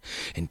stone.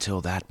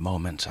 Until that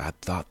moment, I'd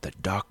thought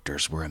that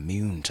doctors were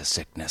immune to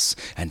sickness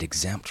and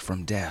exempt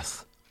from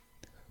death.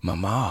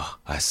 "Mama,"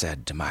 I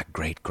said to my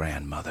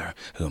great-grandmother,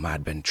 whom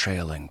I'd been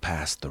trailing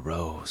past the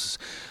rows,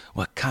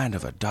 "what kind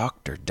of a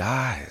doctor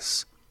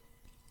dies?"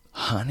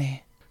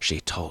 "Honey," she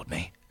told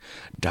me,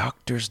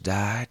 "doctors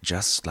die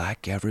just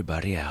like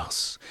everybody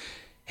else.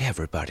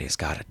 Everybody's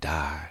gotta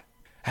die.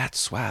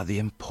 That's why the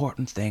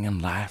important thing in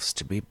life's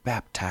to be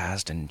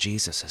baptized in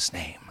Jesus'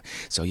 name,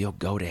 so you'll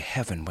go to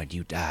heaven when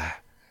you die."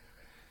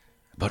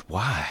 "But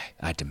why,"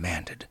 I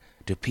demanded,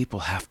 "do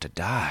people have to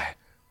die?"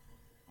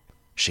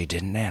 She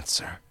didn't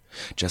answer,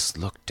 just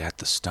looked at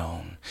the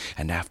stone,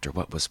 and after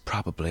what was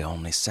probably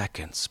only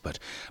seconds, but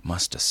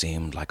must have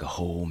seemed like a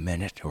whole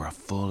minute or a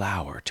full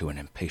hour to an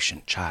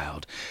impatient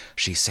child,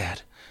 she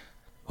said,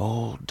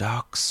 "Old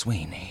Doc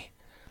Sweeney,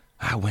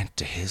 I went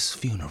to his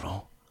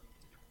funeral.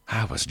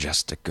 I was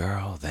just a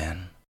girl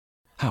then.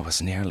 I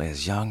was nearly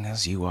as young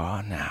as you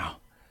are now."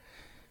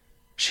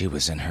 She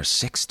was in her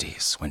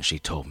 60s when she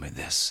told me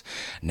this.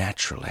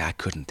 Naturally, I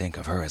couldn't think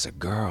of her as a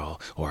girl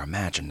or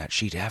imagine that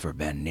she'd ever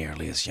been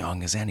nearly as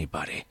young as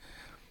anybody.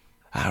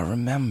 "I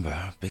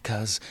remember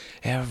because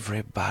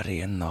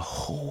everybody in the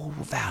whole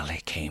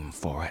valley came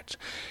for it,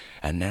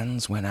 and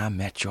then's when I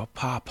met your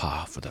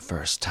papa for the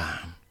first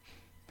time.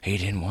 He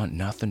didn't want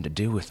nothing to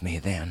do with me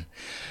then,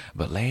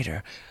 but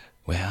later,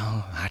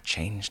 well, I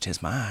changed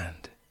his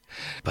mind.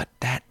 But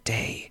that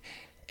day,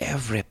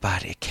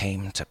 everybody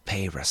came to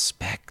pay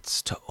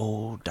respects to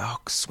old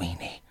Doc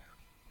Sweeney."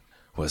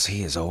 "Was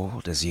he as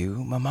old as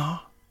you,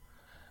 Mama?"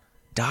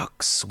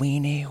 "Doc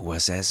Sweeney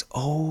was as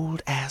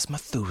old as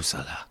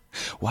Methuselah.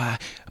 Why,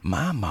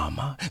 my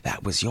mama,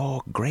 that was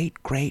your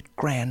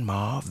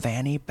great-great-grandma,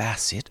 Vannie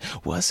Bassett,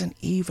 wasn't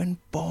even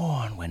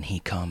born when he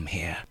come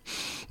here.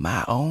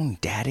 My own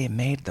daddy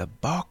made the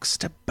box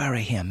to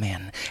bury him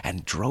in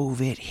and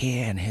drove it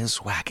here in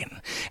his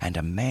wagon, and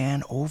a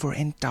man over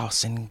in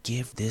Dawson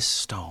give this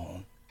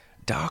stone.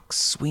 Doc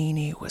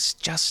Sweeney was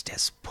just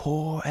as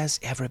poor as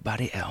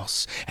everybody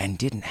else and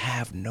didn't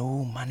have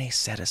no money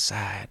set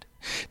aside.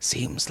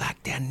 Seems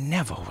like there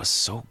never was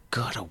so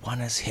good a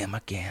one as him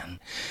again.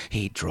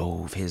 He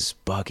drove his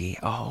buggy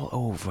all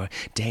over,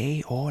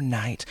 day or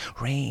night,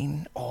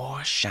 rain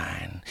or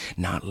shine,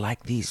 not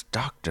like these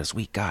doctors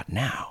we got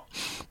now.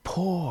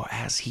 Poor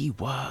as he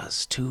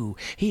was, too,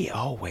 he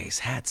always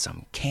had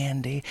some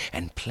candy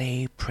and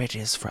play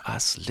pretties for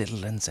us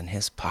little uns in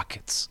his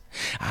pockets.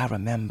 I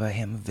remember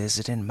him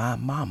visiting my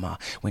mama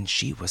when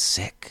she was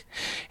sick,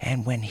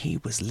 and when he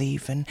was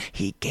leaving,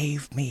 he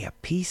gave me a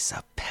piece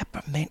of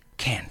peppermint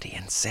candy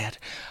and said,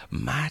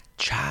 my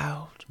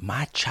child,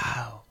 my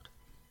child.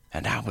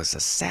 And I was a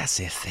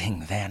sassy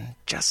thing then,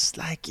 just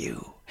like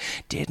you.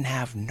 Didn't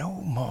have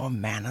no more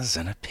manners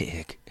than a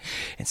pig.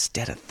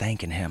 Instead of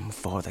thanking him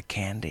for the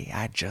candy,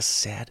 I just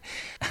said,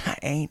 I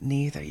ain't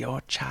neither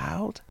your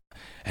child.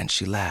 And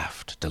she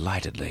laughed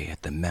delightedly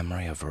at the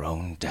memory of her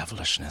own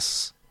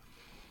devilishness.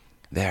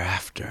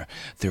 Thereafter,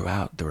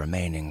 throughout the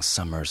remaining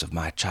summers of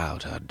my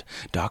childhood,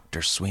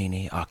 Dr.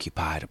 Sweeney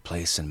occupied a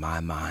place in my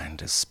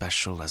mind as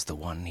special as the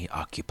one he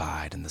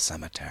occupied in the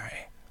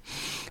cemetery.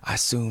 I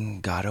soon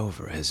got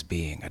over his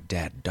being a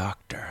dead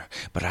doctor,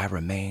 but I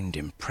remained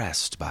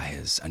impressed by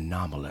his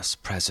anomalous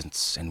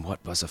presence in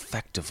what was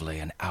effectively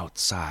an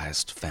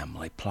outsized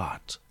family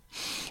plot.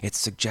 It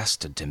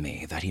suggested to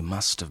me that he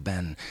must have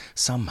been,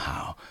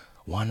 somehow,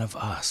 one of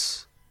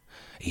us.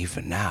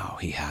 Even now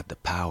he had the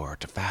power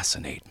to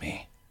fascinate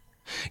me.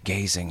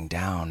 Gazing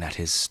down at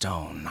his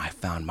stone, I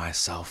found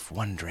myself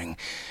wondering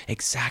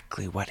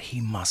exactly what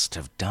he must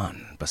have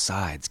done,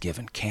 besides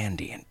giving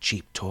candy and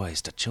cheap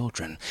toys to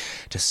children,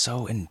 to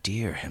so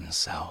endear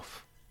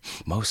himself.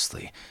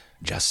 Mostly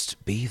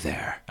just be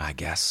there, I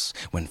guess,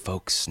 when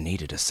folks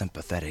needed a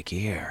sympathetic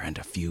ear and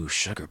a few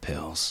sugar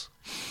pills.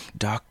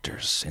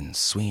 Doctors in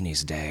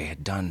Sweeney's day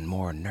had done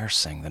more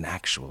nursing than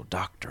actual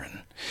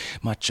doctoring.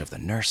 Much of the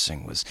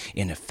nursing was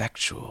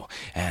ineffectual,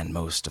 and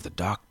most of the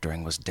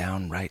doctoring was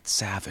downright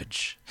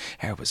savage.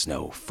 There was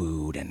no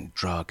food and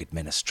drug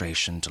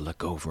administration to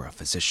look over a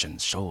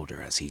physician's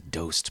shoulder as he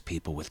dosed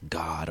people with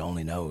God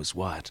only knows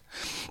what.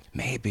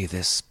 Maybe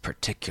this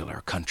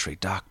particular country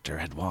doctor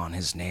had won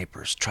his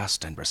neighbors'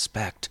 trust and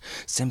respect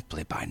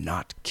simply by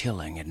not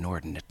killing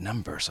inordinate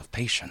numbers of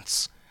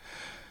patients.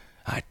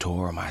 I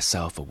tore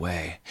myself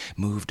away,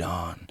 moved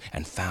on,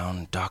 and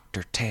found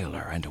Dr.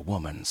 Taylor and a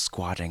woman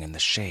squatting in the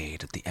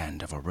shade at the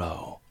end of a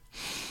row.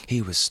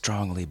 He was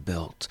strongly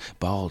built,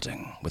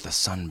 balding, with a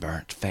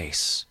sunburnt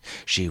face.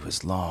 She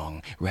was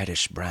long,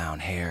 reddish-brown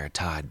hair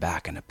tied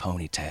back in a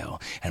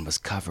ponytail and was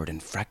covered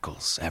in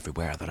freckles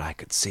everywhere that I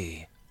could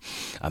see.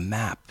 A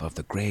map of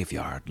the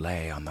graveyard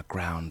lay on the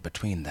ground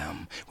between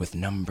them, with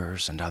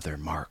numbers and other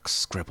marks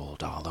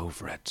scribbled all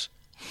over it.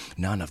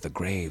 None of the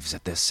graves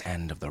at this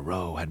end of the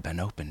row had been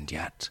opened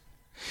yet.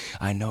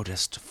 I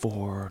noticed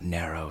 4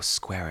 narrow,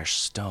 squarish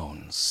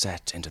stones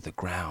set into the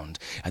ground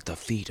at the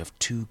feet of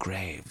 2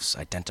 graves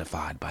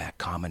identified by a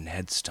common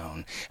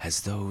headstone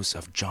as those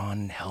of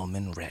John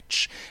Hellman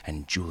Rich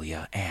and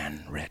Julia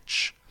Ann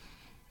Rich.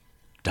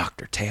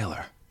 "Dr.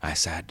 Taylor," I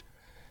said.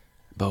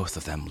 Both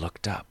of them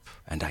looked up,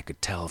 and I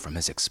could tell from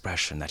his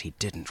expression that he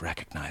didn't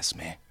recognize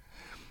me.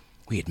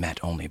 We had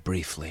met only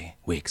briefly,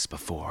 weeks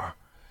before.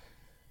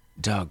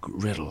 "Doug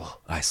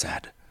Riddle," I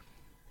said.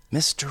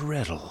 "Mr.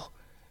 Riddle."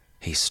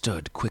 He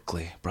stood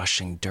quickly,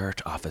 brushing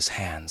dirt off his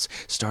hands,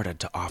 started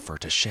to offer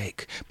to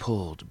shake,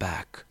 pulled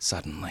back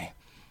suddenly.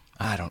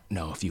 "I don't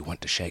know if you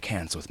want to shake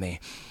hands with me.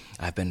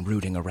 I've been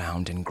rooting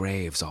around in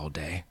graves all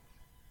day."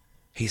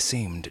 He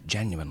seemed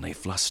genuinely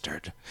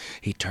flustered.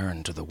 He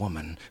turned to the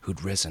woman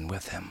who'd risen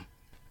with him.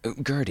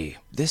 "Gertie,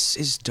 this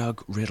is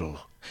Doug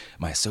Riddle,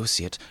 my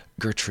associate,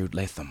 Gertrude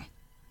Latham."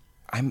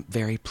 "I'm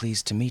very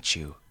pleased to meet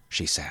you,"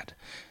 she said.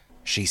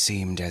 She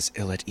seemed as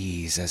ill at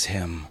ease as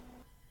him.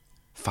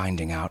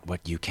 "Finding out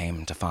what you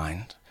came to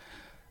find?"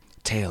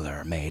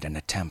 Taylor made an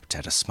attempt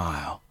at a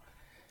smile.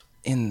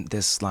 "In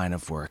this line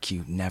of work,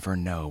 you never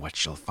know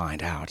what you'll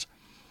find out."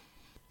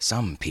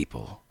 "Some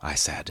people," I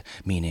said,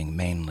 meaning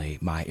mainly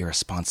my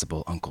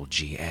irresponsible Uncle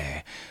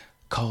G.A.,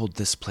 "called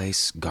this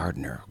place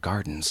Gardner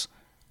Gardens."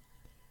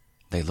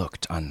 They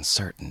looked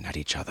uncertain at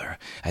each other,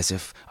 as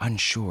if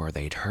unsure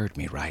they'd heard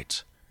me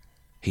right.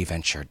 He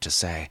ventured to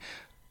say,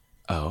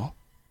 "Oh?"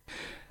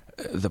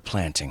 "The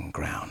planting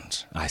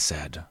ground," I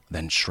said,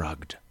 then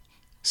shrugged.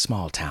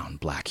 Small-town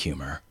black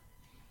humor.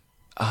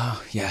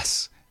 "Ah,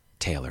 yes."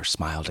 Taylor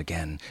smiled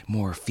again,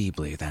 more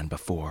feebly than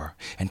before,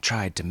 and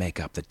tried to make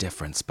up the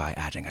difference by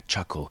adding a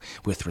chuckle,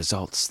 with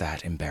results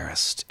that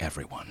embarrassed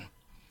everyone.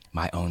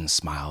 My own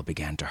smile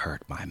began to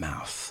hurt my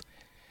mouth.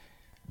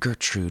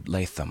 Gertrude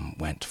Latham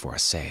went for a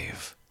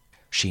save.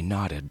 She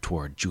nodded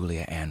toward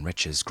Julia Ann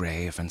Rich's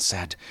grave and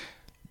said,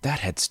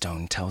 "That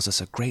headstone tells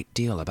us a great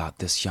deal about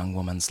this young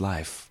woman's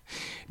life.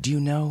 Do you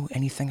know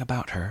anything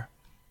about her?"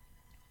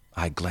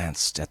 I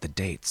glanced at the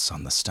dates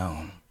on the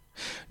stone.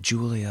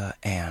 Julia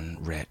Ann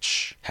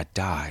Rich had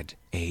died,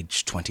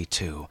 age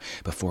 22,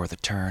 before the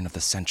turn of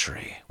the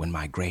century, when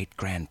my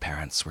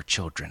great-grandparents were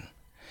children.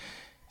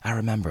 I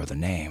remember the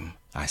name,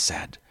 I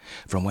said,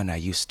 from when I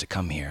used to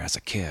come here as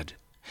a kid.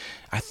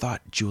 I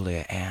thought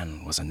Julia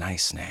Ann was a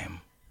nice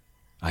name.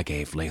 I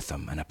gave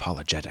Latham an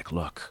apologetic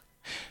look.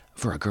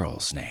 For a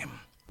girl's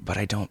name, but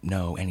I don't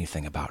know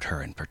anything about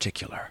her in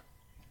particular.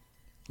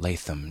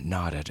 Latham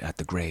nodded at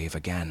the grave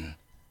again.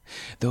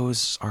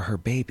 Those are her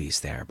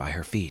babies there by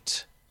her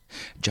feet.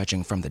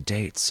 Judging from the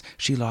dates,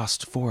 she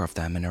lost 4 of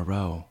them in a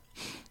row.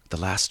 The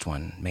last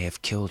one may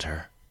have killed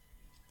her.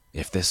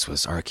 If this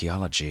was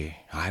archaeology,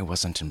 I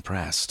wasn't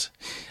impressed.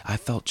 I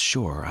felt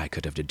sure I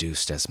could have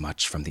deduced as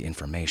much from the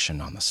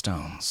information on the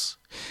stones.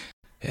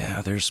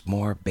 Yeah, there's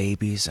more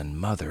babies and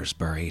mothers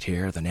buried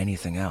here than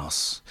anything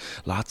else.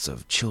 Lots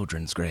of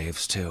children's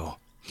graves, too.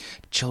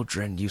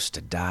 Children used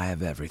to die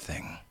of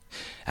everything.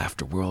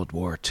 After World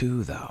War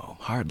II, though,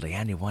 hardly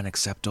anyone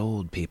except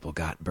old people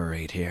got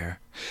buried here.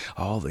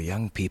 All the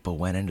young people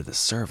went into the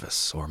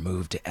service or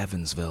moved to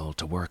Evansville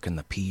to work in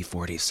the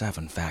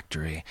P-47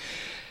 factory,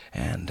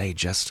 and they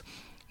just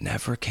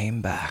never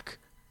came back.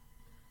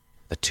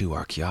 The 2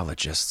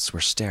 archaeologists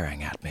were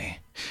staring at me.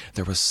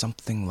 There was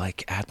something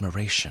like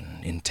admiration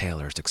in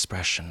Taylor's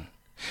expression.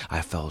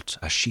 I felt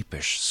a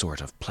sheepish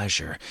sort of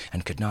pleasure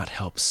and could not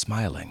help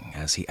smiling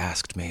as he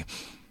asked me,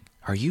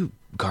 "Are you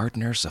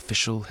Gardner's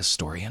official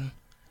historian?"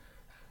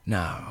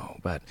 "No,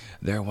 but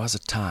there was a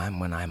time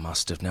when I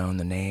must have known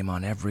the name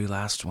on every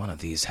last one of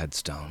these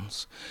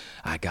headstones.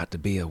 I got to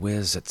be a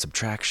whiz at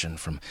subtraction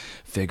from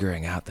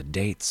figuring out the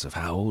dates of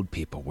how old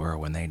people were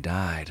when they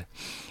died.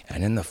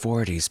 And in the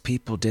 40s,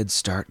 people did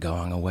start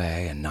going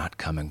away and not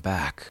coming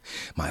back.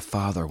 My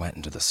father went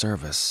into the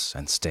service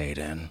and stayed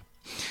in.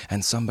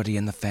 And somebody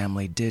in the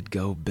family did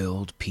go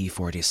build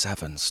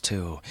P-47s,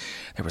 too.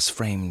 There was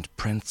framed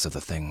prints of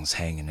the things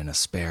hanging in a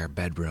spare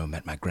bedroom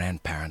at my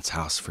grandparents'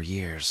 house for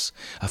years.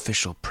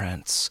 Official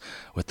prints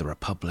with the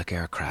Republic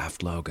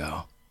aircraft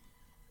logo.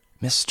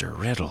 "Mr.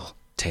 Riddle,"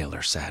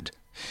 Taylor said,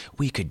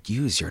 "we could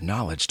use your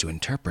knowledge to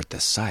interpret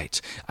this site.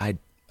 I'd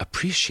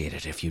appreciate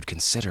it if you'd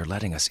consider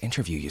letting us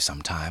interview you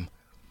sometime."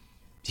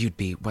 "You'd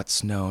be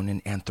what's known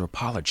in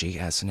anthropology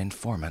as an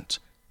informant,"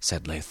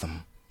 said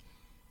Latham.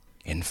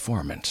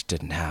 Informant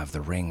didn't have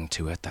the ring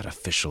to it that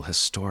official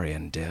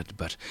historian did,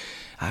 but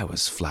I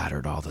was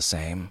flattered all the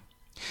same.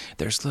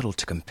 There's little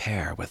to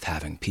compare with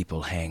having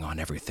people hang on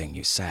everything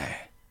you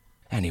say.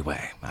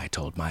 Anyway, I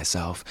told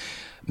myself,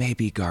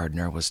 maybe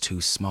Gardner was too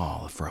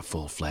small for a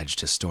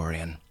full-fledged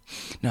historian.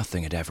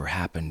 Nothing had ever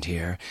happened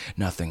here,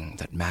 nothing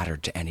that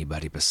mattered to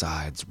anybody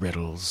besides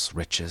Riddles,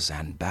 Riches,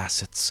 and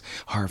Bassetts,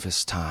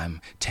 harvest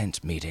time,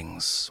 tent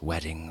meetings,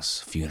 weddings,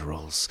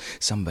 funerals,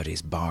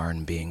 somebody's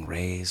barn being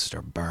razed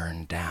or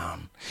burned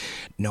down.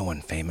 No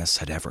one famous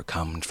had ever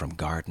come from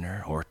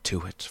Gardner, or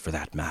to it for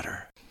that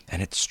matter.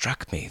 And it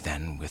struck me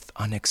then with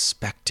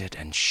unexpected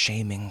and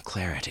shaming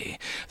clarity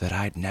that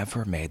I'd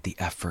never made the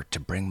effort to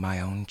bring my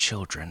own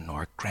children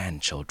or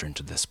grandchildren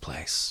to this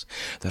place,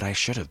 that I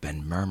should have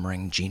been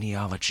murmuring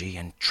genealogy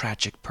and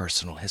tragic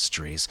personal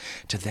histories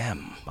to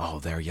them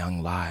all their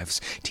young lives,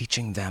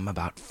 teaching them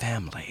about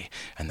family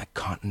and the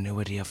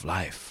continuity of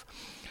life.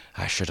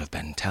 I should have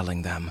been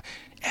telling them,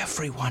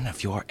 every one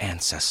of your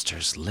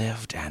ancestors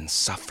lived and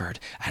suffered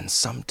and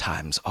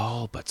sometimes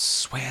all but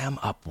swam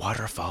up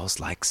waterfalls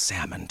like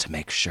salmon to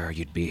make sure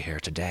you'd be here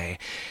today,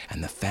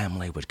 and the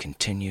family would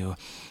continue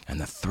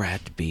and the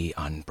thread be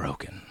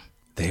unbroken.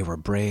 They were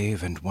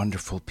brave and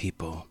wonderful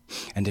people,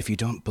 and if you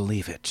don't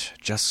believe it,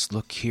 just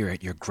look here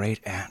at your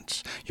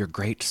great-aunt, your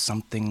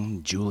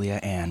great-something Julia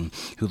Ann,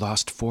 who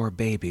lost 4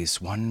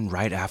 babies, one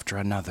right after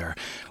another,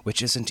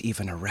 which isn't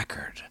even a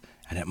record.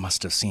 And it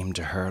must have seemed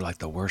to her like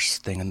the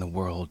worst thing in the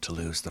world to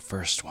lose the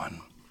first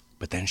one.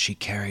 But then she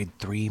carried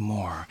 3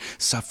 more,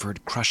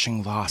 suffered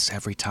crushing loss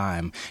every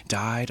time,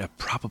 died a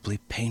probably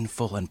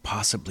painful and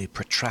possibly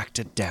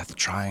protracted death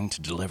trying to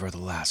deliver the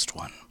last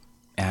one.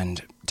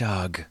 And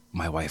Doug,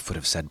 my wife would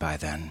have said by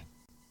then.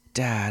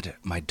 Dad,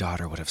 my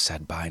daughter would have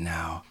said by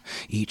now,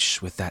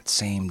 each with that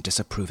same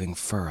disapproving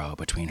furrow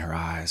between her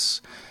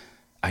eyes.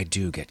 I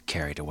do get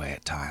carried away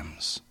at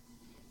times.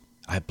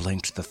 I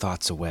blinked the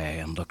thoughts away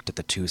and looked at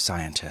the 2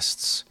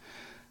 scientists.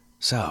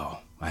 "So,"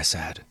 I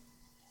said,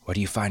 "what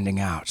are you finding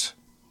out?"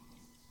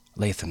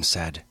 Latham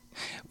said,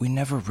 "We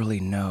never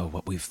really know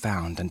what we've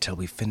found until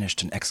we've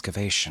finished an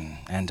excavation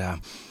and,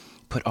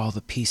 put all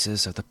the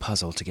pieces of the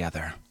puzzle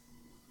together."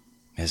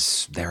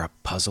 "Is there a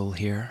puzzle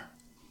here?"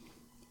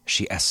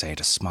 She essayed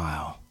a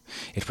smile.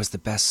 It was the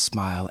best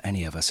smile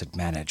any of us had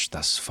managed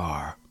thus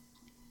far.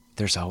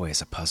 "There's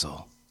always a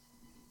puzzle.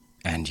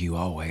 And you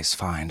always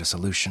find a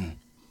solution."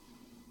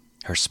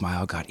 Her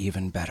smile got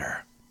even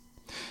better.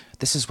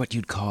 "This is what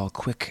you'd call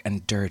quick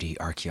and dirty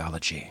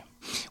archaeology.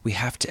 We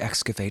have to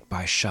excavate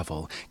by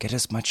shovel, get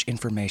as much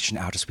information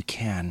out as we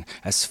can,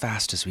 as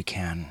fast as we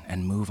can,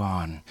 and move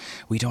on.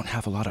 We don't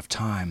have a lot of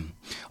time.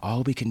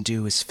 All we can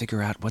do is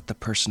figure out what the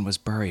person was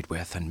buried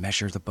with and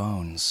measure the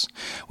bones.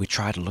 We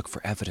try to look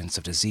for evidence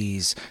of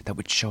disease that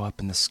would show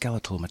up in the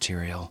skeletal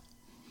material."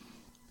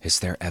 "Is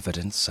there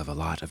evidence of a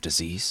lot of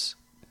disease?"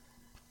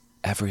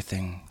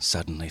 Everything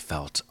suddenly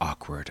felt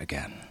awkward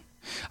again.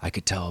 I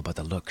could tell by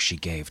the look she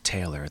gave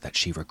Taylor that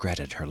she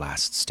regretted her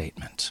last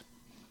statement.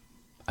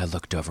 I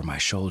looked over my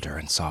shoulder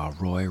and saw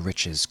Roy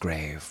Rich's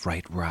grave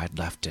right where I'd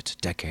left it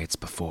decades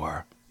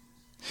before.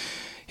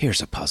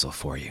 "Here's a puzzle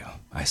for you,"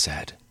 I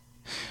said.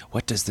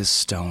 "What does this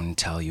stone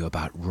tell you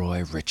about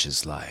Roy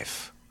Rich's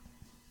life?"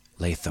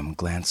 Latham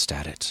glanced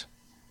at it.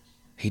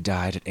 "He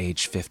died at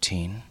age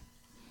 15.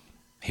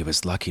 "He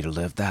was lucky to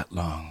live that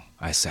long,"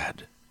 I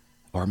said.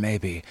 "Or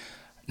maybe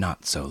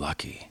not so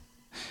lucky.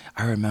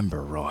 I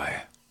remember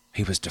Roy.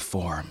 He was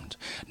deformed,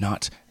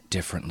 not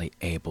differently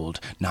abled,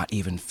 not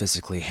even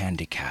physically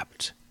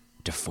handicapped.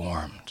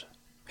 Deformed.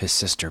 His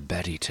sister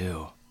Betty,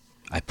 too."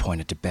 I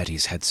pointed to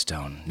Betty's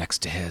headstone next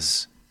to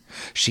his.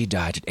 "She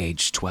died at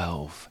age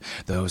 12.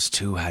 Those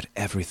two had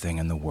everything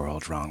in the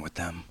world wrong with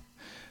them.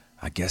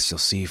 I guess you'll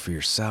see for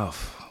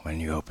yourself when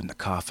you open the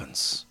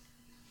coffins."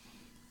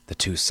 The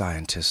two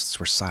scientists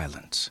were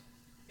silent.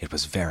 It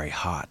was very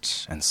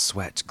hot, and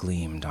sweat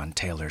gleamed on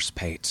Taylor's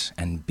pate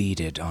and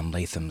beaded on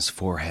Latham's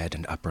forehead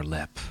and upper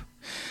lip.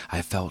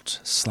 I felt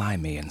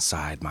slimy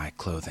inside my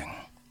clothing.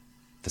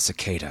 The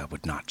cicada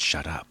would not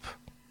shut up.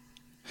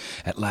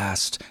 At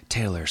last,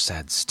 Taylor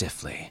said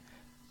stiffly,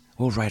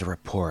 "We'll write a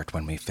report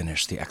when we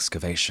finish the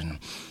excavation.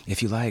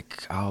 If you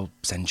like, I'll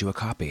send you a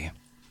copy.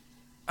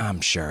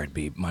 I'm sure it'd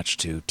be much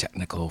too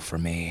technical for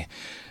me.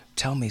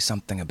 Tell me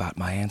something about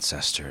my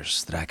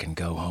ancestors that I can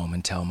go home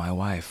and tell my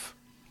wife."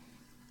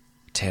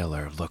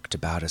 Taylor looked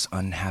about as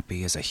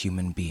unhappy as a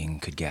human being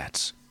could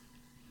get.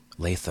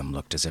 Latham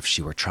looked as if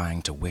she were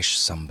trying to wish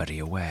somebody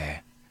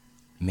away.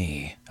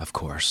 Me, of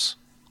course.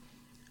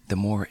 The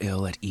more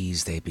ill at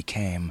ease they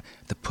became,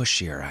 the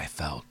pushier I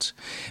felt.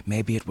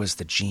 Maybe it was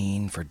the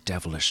gene for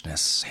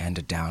devilishness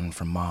handed down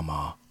from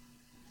Mama.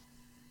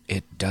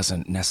 "It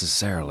doesn't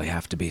necessarily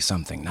have to be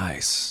something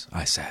nice,"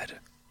 I said.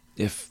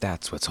 "If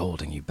that's what's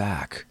holding you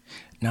back,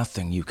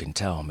 nothing you can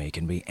tell me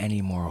can be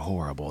any more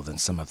horrible than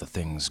some of the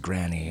things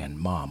Granny and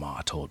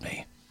Mama told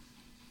me."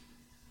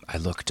 I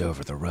looked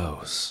over the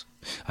rows.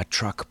 A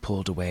truck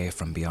pulled away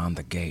from beyond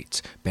the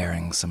gate,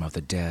 bearing some of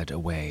the dead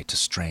away to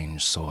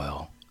strange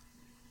soil.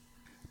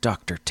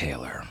 "Dr.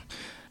 Taylor,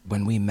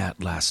 when we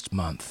met last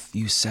month,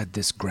 you said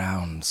this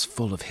ground's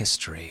full of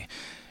history,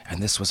 and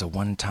this was a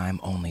one-time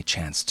only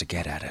chance to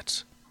get at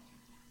it."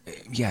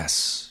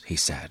 "Yes," he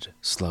said,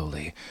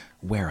 slowly,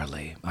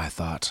 warily, I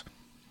thought.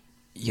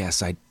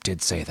 "Yes, I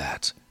did say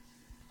that.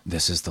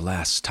 This is the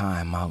last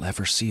time I'll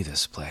ever see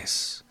this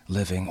place.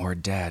 Living or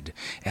dead,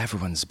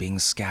 everyone's being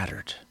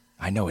scattered.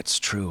 I know it's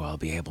true I'll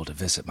be able to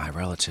visit my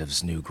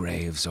relatives' new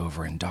graves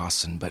over in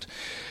Dawson, but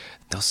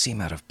they'll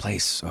seem out of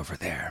place over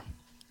there.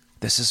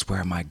 This is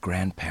where my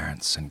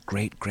grandparents and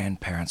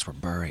great-grandparents were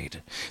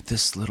buried.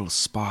 This little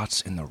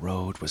spot in the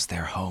road was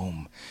their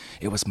home.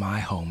 It was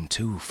my home,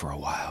 too, for a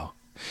while.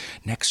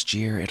 Next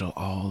year, it'll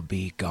all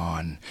be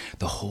gone.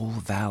 The whole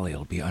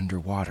valley'll be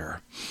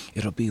underwater.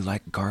 It'll be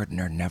like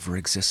Gardner never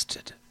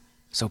existed.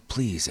 So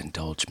please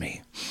indulge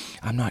me.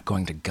 I'm not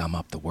going to gum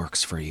up the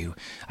works for you.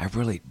 I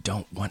really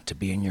don't want to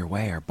be in your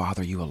way or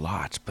bother you a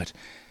lot, but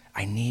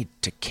I need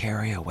to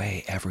carry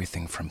away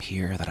everything from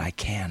here that I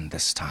can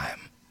this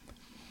time."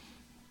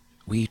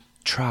 "We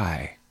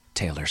try,"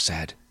 Taylor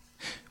said.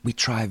 "We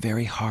try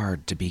very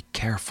hard to be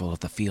careful of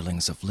the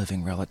feelings of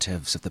living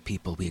relatives of the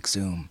people we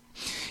exhume.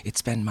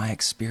 It's been my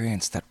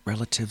experience that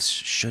relatives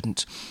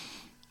shouldn't,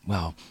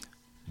 well,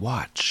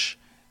 watch,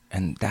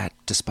 and that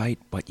despite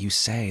what you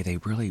say, they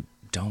really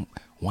don't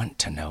want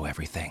to know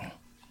everything.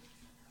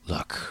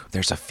 Look,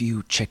 there's a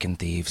few chicken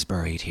thieves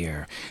buried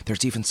here.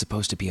 There's even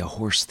supposed to be a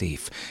horse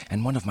thief,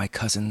 and one of my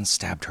cousins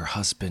stabbed her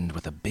husband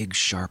with a big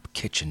sharp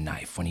kitchen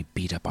knife when he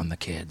beat up on the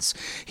kids.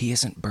 He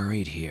isn't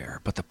buried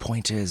here, but the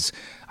point is,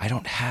 I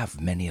don't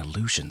have many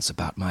illusions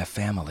about my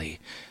family.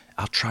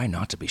 I'll try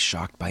not to be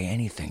shocked by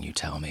anything you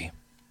tell me."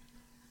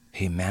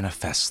 He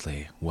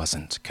manifestly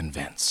wasn't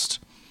convinced.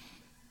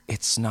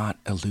 "It's not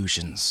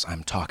illusions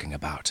I'm talking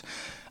about.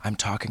 I'm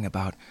talking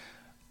about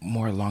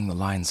more along the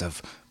lines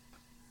of..."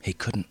 He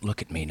couldn't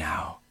look at me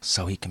now,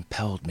 so he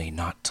compelled me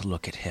not to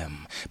look at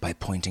him by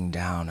pointing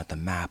down at the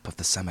map of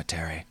the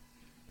cemetery.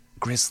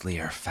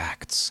 "Grislier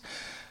facts.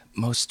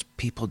 Most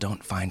people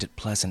don't find it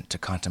pleasant to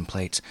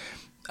contemplate,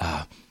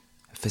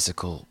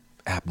 physical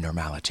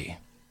abnormality."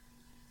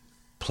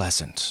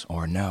 Pleasant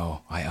or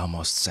no, I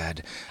almost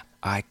said,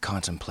 I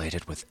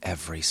contemplated with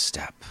every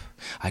step.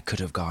 I could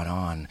have gone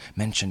on,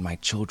 mentioned my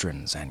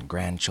children's and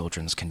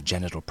grandchildren's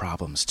congenital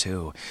problems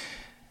too.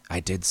 I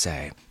did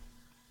say,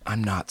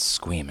 I'm not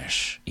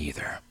squeamish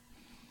either.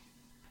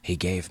 He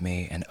gave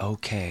me an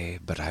okay,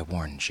 but I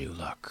warned you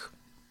look.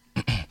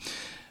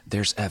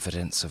 There's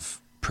evidence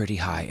of pretty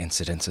high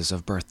incidences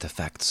of birth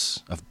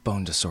defects, of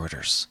bone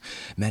disorders.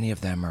 Many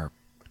of them are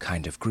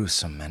kind of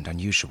gruesome and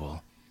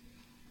unusual.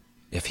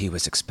 If he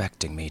was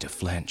expecting me to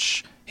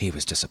flinch, he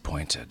was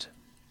disappointed.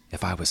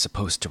 If I was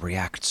supposed to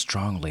react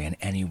strongly in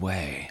any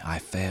way, I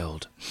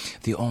failed.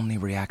 The only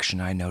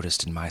reaction I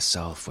noticed in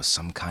myself was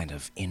some kind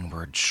of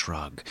inward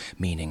shrug,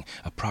 meaning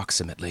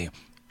approximately,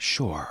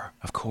 sure,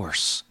 of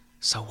course,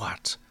 so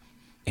what?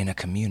 In a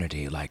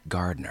community like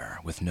Gardner,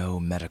 with no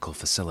medical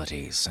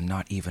facilities and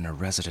not even a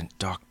resident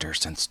doctor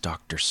since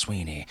Dr.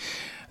 Sweeney,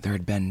 there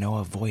had been no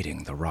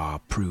avoiding the raw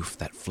proof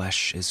that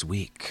flesh is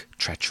weak,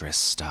 treacherous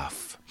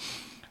stuff.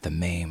 The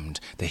maimed,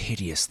 the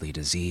hideously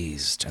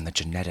diseased, and the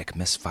genetic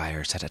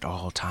misfires had at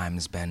all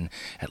times been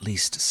at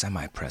least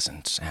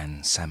semi-present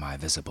and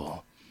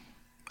semi-visible.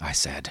 I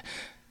said,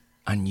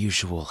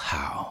 "Unusual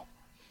how?"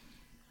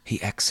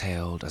 He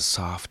exhaled a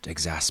soft,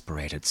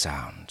 exasperated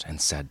sound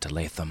and said to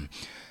Latham,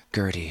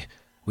 "Gertie,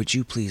 would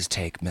you please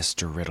take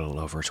Mr. Riddle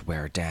over to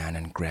where Dan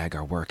and Greg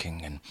are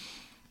working and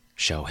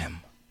show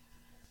him?"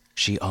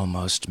 She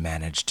almost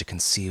managed to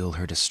conceal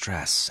her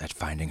distress at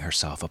finding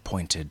herself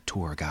appointed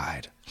tour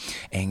guide.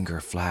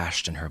 Anger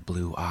flashed in her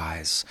blue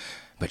eyes,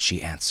 but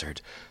she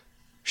answered,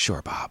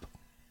 "Sure, Bob."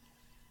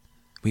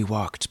 We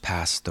walked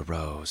past the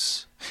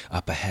rows.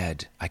 Up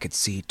ahead, I could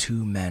see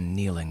 2 men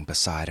kneeling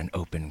beside an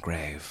open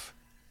grave.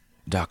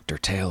 "Dr.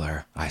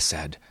 Taylor," I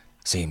said,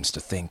 "seems to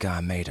think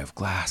I'm made of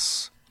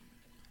glass.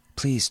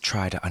 Please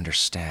try to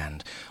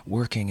understand,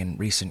 working in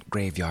recent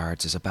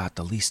graveyards is about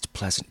the least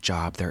pleasant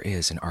job there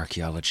is in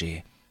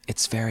archaeology.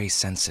 It's very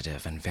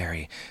sensitive and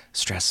very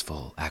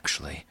stressful,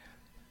 actually."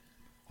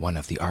 One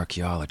of the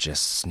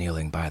archaeologists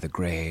kneeling by the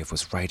grave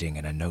was writing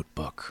in a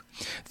notebook.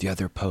 The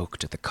other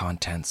poked at the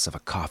contents of a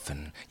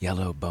coffin,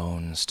 yellow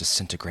bones,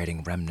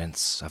 disintegrating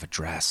remnants of a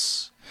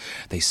dress.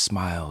 They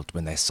smiled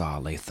when they saw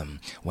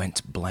Latham,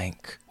 went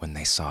blank when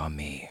they saw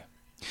me.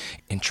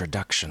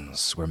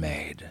 Introductions were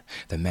made.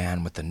 The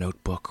man with the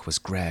notebook was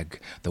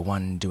Greg, the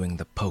one doing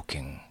the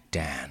poking,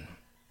 Dan.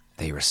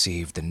 They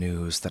received the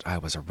news that I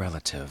was a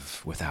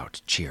relative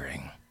without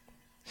cheering.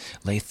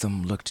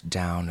 Latham looked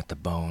down at the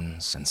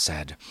bones and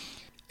said,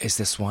 "Is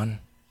this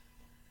one?"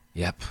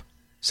 "Yep,"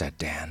 said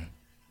Dan.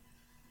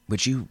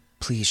 "Would you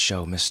please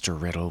show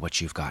Mr. Riddle what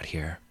you've got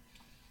here?"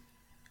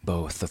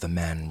 Both of the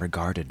men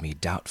regarded me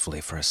doubtfully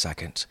for a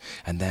second,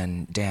 and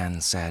then Dan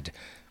said,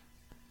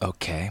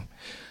 "Okay.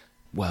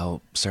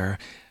 Well, sir,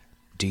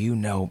 do you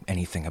know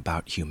anything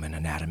about human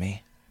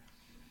anatomy?"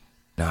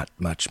 "Not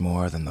much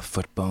more than the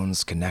foot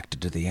bones connected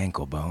to the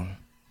ankle bone."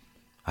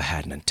 I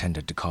hadn't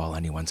intended to call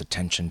anyone's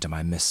attention to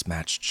my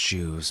mismatched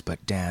shoes,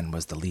 but Dan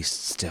was the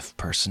least stiff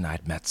person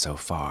I'd met so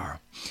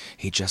far.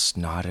 He just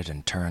nodded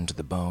and turned to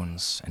the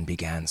bones and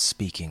began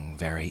speaking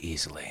very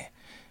easily.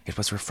 It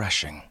was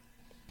refreshing.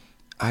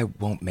 "I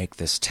won't make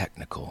this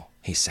technical,"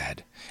 he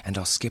said, "and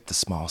I'll skip the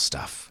small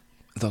stuff.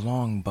 The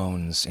long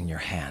bones in your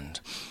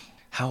hand,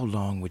 how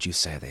long would you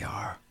say they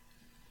are?"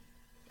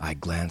 I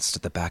glanced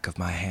at the back of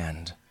my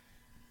hand.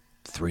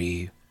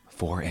 3,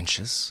 4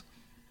 inches?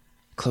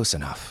 Close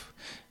enough.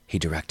 He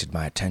directed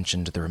my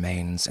attention to the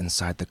remains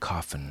inside the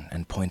coffin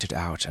and pointed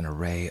out an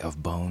array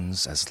of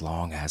bones as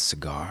long as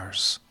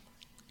cigars.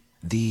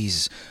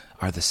 "These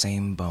are the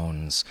same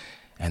bones,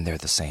 and they're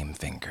the same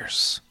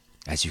fingers.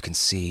 As you can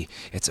see,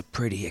 it's a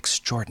pretty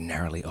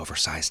extraordinarily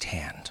oversized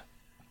hand."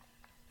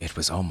 It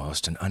was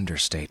almost an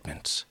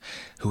understatement.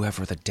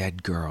 Whoever the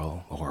dead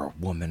girl or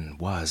woman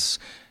was,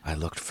 I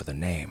looked for the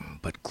name,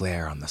 but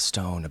glare on the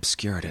stone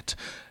obscured it.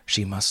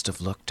 She must have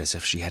looked as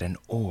if she had an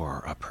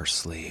oar up her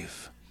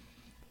sleeve.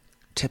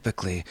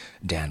 "Typically,"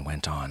 Dan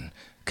went on,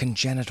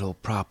 "congenital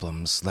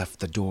problems left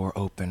the door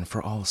open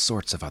for all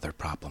sorts of other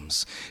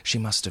problems. She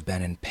must have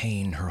been in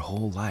pain her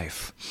whole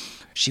life.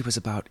 She was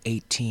about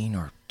 18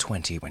 or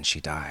 20 when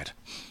she died.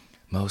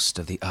 Most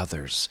of the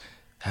others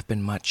have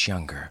been much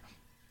younger."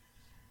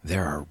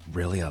 "There are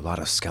really a lot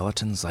of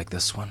skeletons like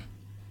this one?"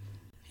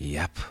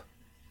 "Yep."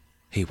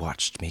 He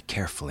watched me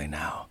carefully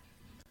now.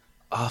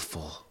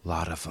 "Awful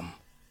lot of them."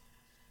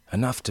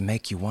 "Enough to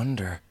make you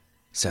wonder,"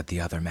 said the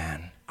other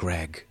man,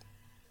 Greg,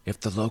 "if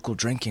the local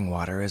drinking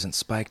water isn't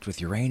spiked with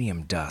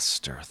uranium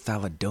dust or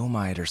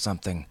thalidomide or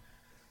something."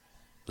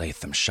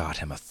 Latham shot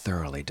him a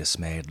thoroughly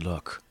dismayed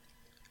look.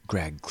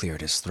 Greg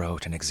cleared his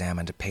throat and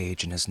examined a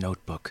page in his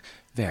notebook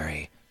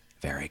very,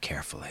 very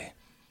carefully.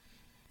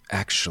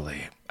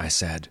 "Actually," I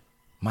said,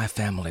 "my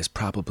family's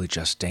probably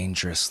just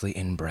dangerously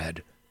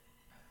inbred."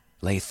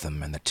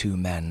 Latham and the 2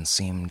 men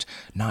seemed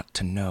not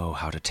to know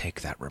how to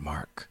take that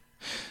remark.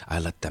 I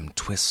let them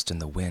twist in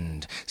the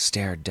wind,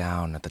 stared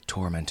down at the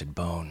tormented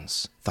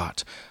bones,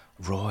 thought,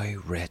 Roy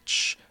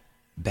Rich,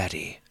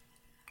 Betty.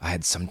 I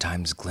had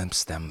sometimes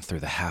glimpsed them through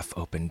the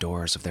half-open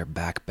doors of their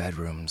back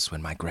bedrooms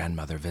when my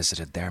grandmother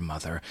visited their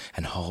mother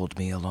and hauled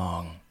me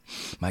along.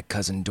 My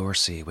cousin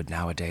Dorsey would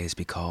nowadays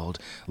be called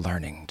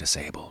learning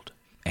disabled.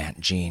 Aunt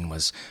Jean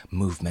was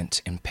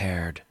movement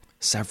impaired.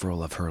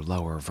 Several of her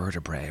lower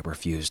vertebrae were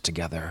fused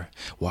together.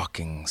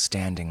 Walking,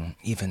 standing,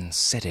 even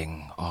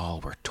sitting,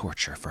 all were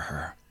torture for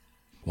her.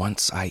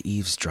 Once I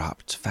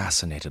eavesdropped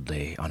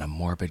fascinatedly on a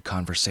morbid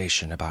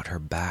conversation about her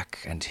back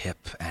and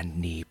hip and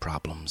knee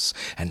problems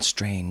and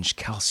strange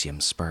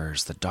calcium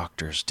spurs the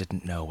doctors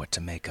didn't know what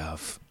to make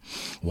of.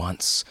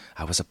 Once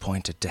I was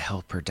appointed to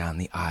help her down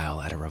the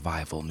aisle at a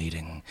revival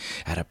meeting,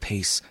 at a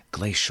pace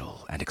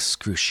glacial and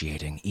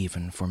excruciating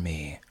even for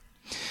me.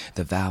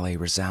 The valley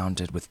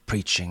resounded with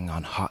preaching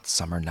on hot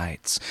summer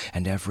nights,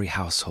 and every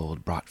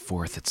household brought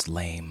forth its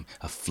lame,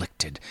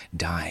 afflicted,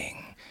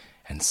 dying,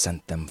 and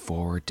sent them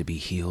forward to be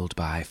healed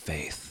by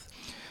faith.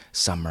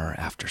 Summer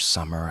after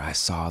summer, I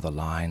saw the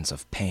lines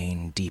of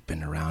pain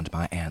deepen around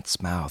my aunt's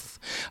mouth.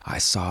 I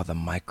saw the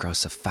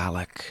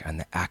microcephalic and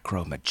the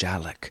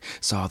acromegalic,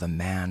 saw the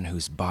man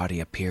whose body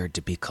appeared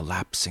to be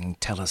collapsing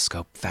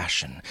telescope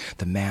fashion,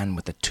 the man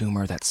with the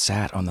tumor that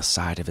sat on the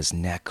side of his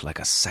neck like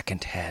a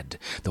second head,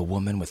 the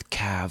woman with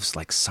calves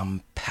like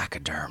some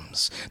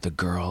pachyderms, the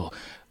girl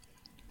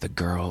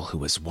who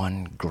was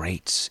one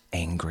great,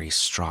 angry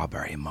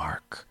strawberry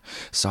mark,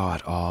 saw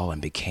it all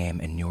and became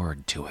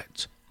inured to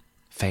it.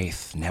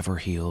 Faith never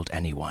healed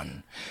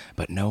anyone,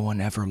 but no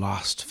one ever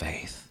lost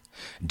faith.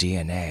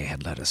 DNA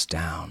had let us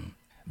down,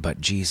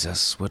 but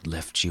Jesus would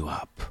lift you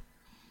up.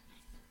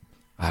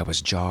 I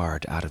was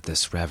jarred out of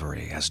this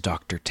reverie as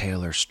Dr.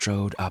 Taylor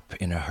strode up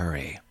in a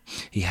hurry.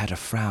 He had a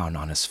frown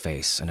on his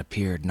face and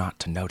appeared not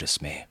to notice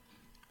me.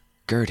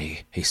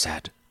 "Gertie," he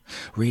said,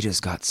 "Rita's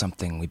got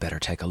something we better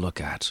take a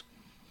look at."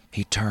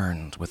 He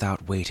turned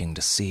without waiting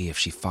to see if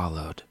she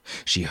followed.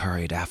 She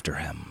hurried after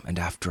him, and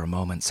after a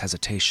moment's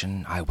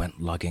hesitation, I went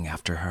lugging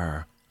after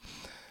her.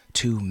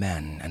 2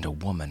 men and a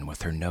woman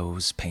with her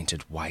nose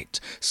painted white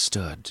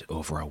stood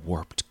over a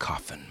warped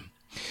coffin.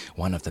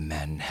 One of the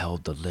men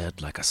held the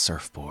lid like a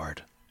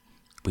surfboard.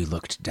 We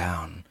looked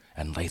down,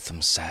 and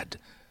Latham said,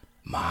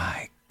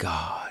 "My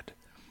God."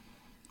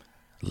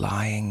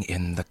 Lying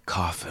in the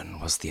coffin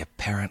was the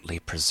apparently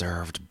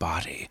preserved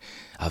body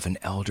of an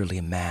elderly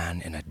man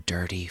in a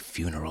dirty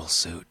funeral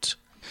suit.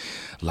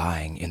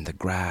 Lying in the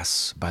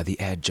grass by the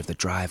edge of the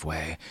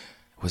driveway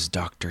was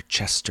Dr.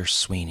 Chester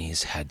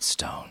Sweeney's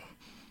headstone.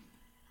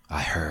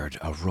 I heard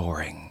a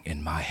roaring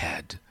in my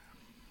head.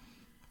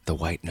 The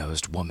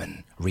white-nosed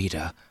woman,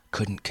 Rita,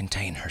 couldn't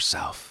contain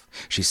herself.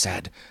 She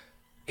said,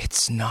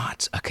 "It's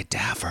not a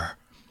cadaver."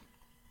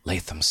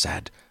 Latham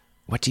said,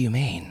 "What do you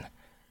mean?"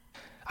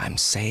 "I'm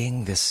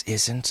saying this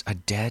isn't a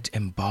dead,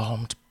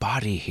 embalmed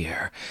body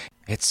here.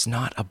 It's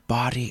not a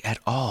body at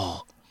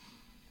all."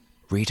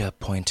 Rita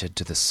pointed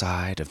to the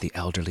side of the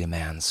elderly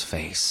man's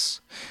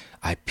face.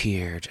 I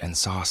peered and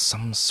saw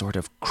some sort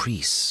of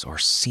crease or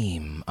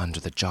seam under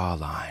the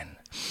jawline.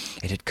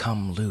 It had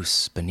come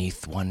loose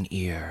beneath one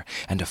ear,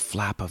 and a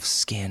flap of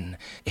skin,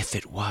 if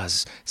it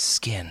was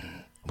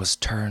skin, was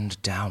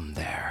turned down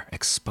there,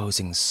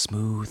 exposing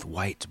smooth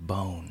white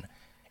bone,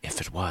 if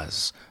it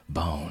was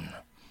bone.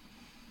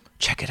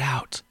 "Check it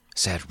out,"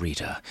 said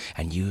Rita,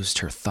 and used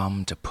her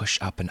thumb to push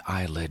up an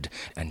eyelid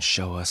and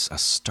show us a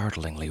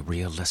startlingly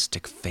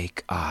realistic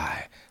fake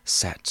eye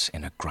set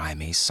in a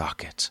grimy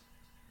socket.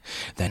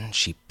 Then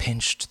she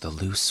pinched the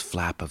loose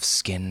flap of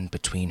skin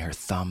between her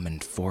thumb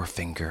and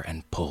forefinger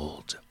and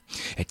pulled.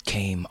 It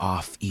came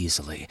off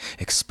easily,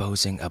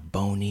 exposing a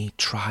bony,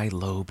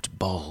 tri-lobed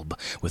bulb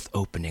with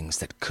openings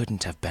that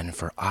couldn't have been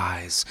for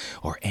eyes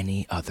or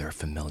any other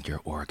familiar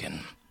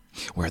organ.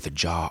 Where the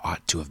jaw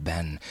ought to have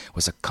been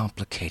was a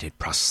complicated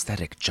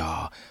prosthetic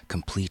jaw,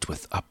 complete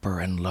with upper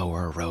and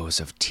lower rows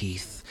of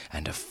teeth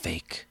and a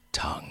fake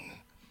tongue.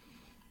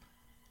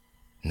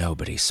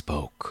 Nobody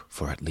spoke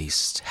for at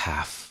least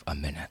half a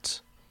minute.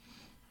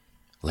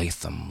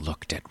 Latham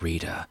looked at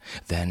Rita,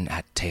 then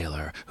at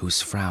Taylor,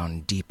 whose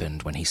frown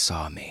deepened when he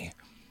saw me.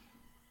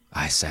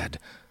 I said,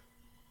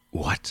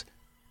 "What?"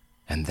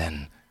 And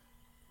then,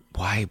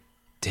 why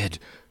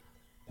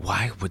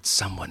would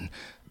someone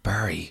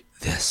bury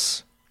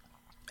this?"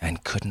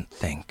 And couldn't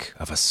think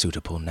of a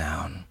suitable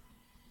noun.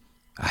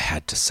 I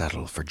had to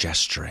settle for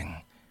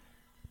gesturing.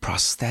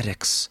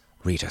 "Prosthetics,"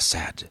 Rita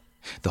said.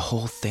 "The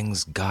whole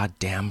thing's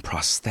goddamn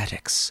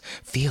prosthetics.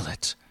 Feel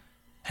it."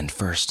 And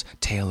first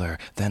Taylor,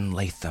 then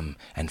Latham,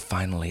 and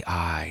finally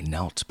I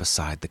knelt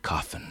beside the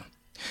coffin.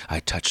 I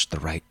touched the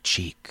right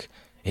cheek.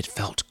 It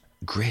felt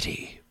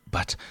gritty,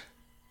 but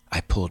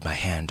I pulled my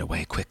hand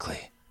away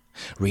quickly.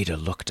 Rita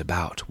looked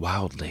about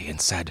wildly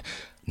and said,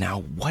 "Now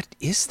what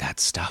is that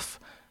stuff?"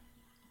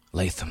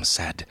 Latham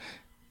said,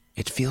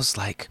 "It feels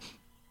like,"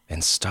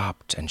 and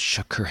stopped and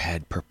shook her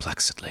head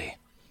perplexedly.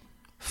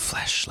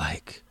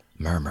 "Flesh-like,"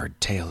 murmured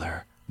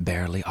Taylor,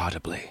 barely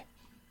audibly.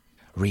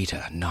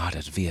 Rita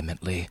nodded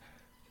vehemently.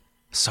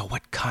 "So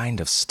what kind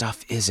of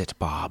stuff is it,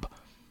 Bob?"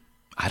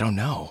 "I don't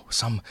know.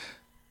 Some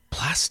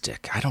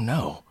plastic. I don't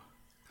know."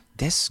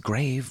 "This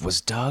grave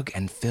was dug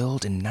and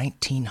filled in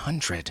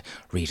 1900,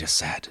 Rita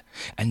said,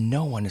 "and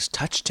no one has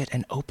touched it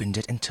and opened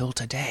it until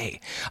today.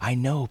 I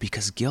know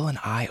because Gil and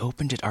I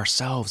opened it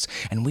ourselves,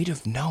 and we'd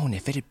have known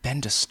if it had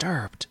been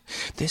disturbed.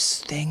 This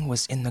thing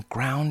was in the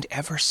ground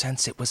ever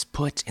since it was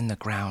put in the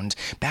ground,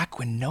 back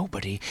when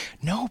nobody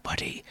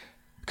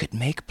could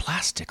make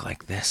plastic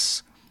like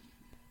this."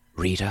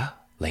 "Rita,"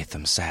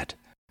 Latham said,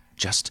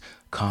 "just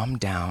calm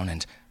down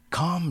and..."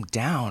 "Calm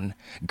down?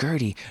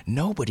 Gertie,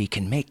 nobody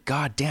can make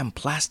goddamn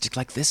plastic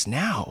like this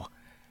now."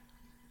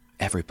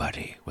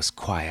 Everybody was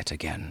quiet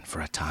again for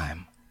a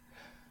time.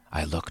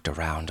 I looked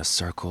around a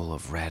circle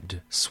of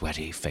red,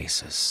 sweaty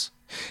faces.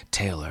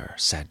 Taylor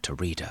said to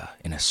Rita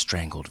in a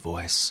strangled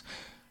voice,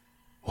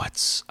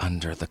 What's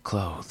under the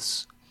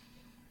clothes?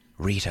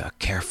 Rita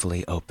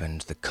carefully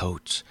opened the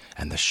coat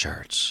and the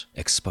shirt,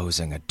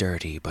 exposing a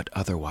dirty but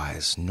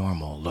otherwise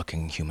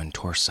normal-looking human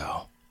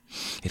torso.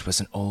 It was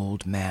an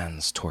old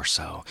man's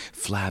torso,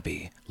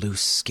 flabby,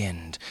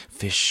 loose-skinned,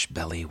 fish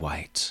belly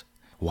white.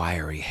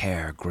 Wiry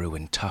hair grew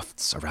in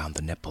tufts around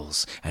the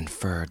nipples and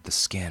furred the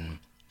skin.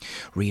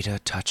 Rita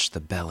touched the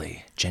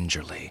belly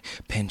gingerly,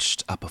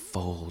 pinched up a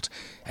fold,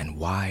 and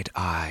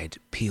wide-eyed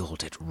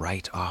peeled it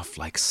right off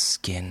like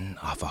skin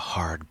off a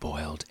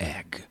hard-boiled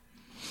egg.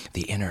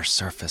 The inner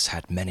surface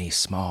had many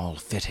small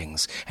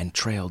fittings and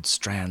trailed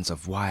strands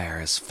of wire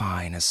as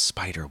fine as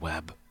spider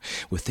web.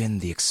 Within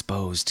the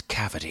exposed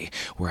cavity,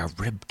 where a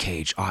rib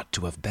cage ought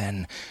to have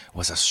been,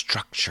 was a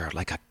structure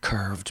like a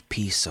curved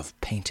piece of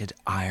painted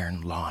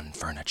iron lawn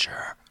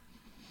furniture.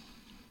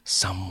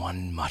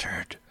 Someone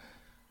muttered,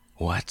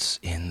 "What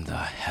in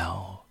the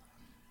hell?"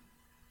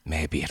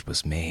 Maybe it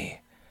was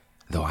me,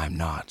 though I'm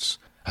not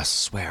a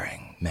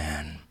swearing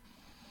man.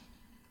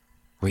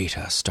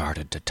 Rita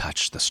started to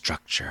touch the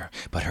structure,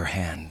 but her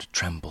hand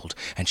trembled,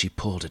 and she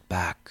pulled it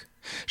back.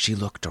 She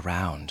looked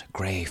around,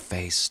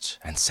 gray-faced,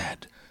 and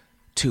said,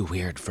 "Too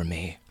weird for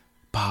me.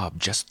 Bob,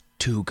 just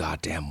too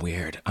goddamn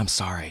weird. I'm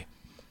sorry."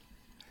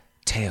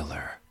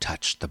 Taylor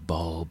touched the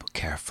bulb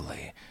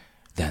carefully,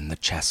 then the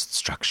chest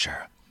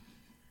structure.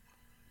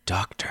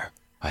 "Doctor,"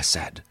 I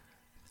said,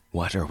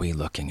 "what are we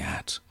looking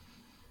at?"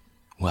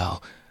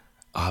 "Well,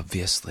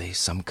 obviously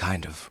some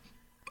kind of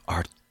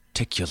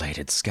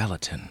articulated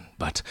skeleton,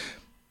 but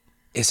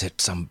is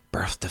it some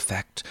birth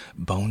defect,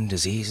 bone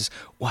disease,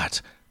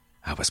 what?"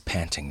 I was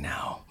panting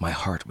now. My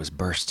heart was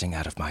bursting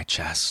out of my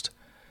chest.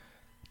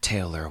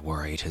 Taylor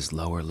worried his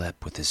lower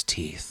lip with his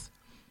teeth.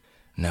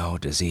 "No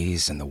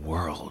disease in the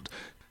world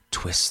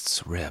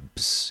twists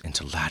ribs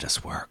into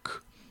lattice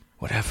work.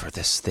 Whatever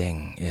this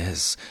thing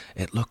is,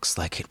 it looks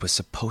like it was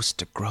supposed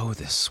to grow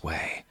this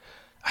way.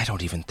 I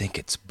don't even think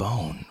it's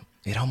bone.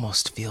 It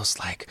almost feels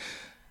like,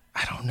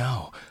 I don't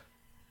know,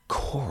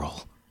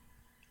 coral.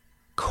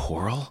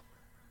 Coral?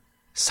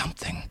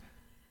 Something.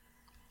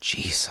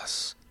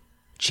 Jesus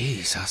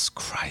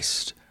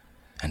Christ."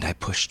 And I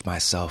pushed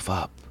myself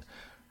up.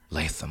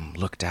 Latham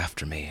looked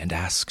after me and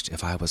asked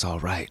if I was all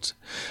right.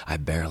 I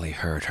barely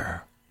heard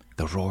her.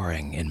 The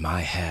roaring in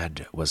my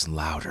head was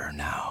louder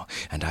now,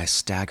 and I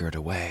staggered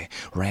away,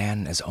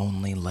 ran as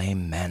only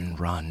lame men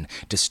run,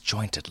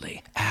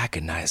 disjointedly,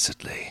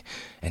 agonizedly,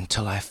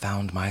 until I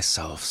found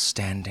myself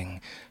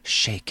standing,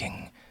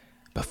 shaking,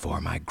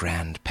 before my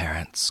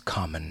grandparents'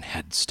 common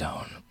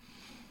headstone.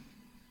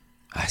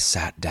 I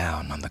sat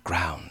down on the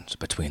ground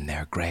between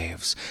their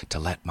graves to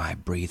let my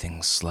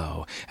breathing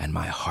slow and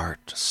my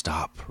heart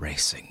stop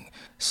racing,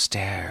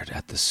 stared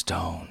at the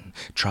stone,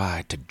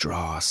 tried to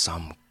draw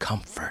some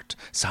comfort,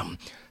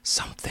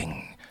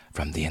 something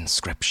from the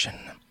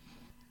inscription.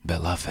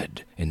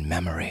 "Beloved in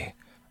memory,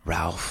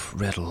 Ralph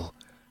Riddle,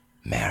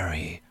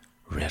 Mary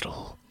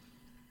Riddle."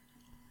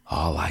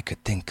 All I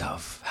could think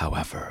of,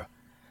 however,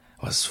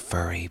 was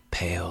furry,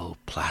 pale,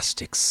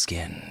 plastic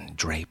skin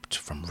draped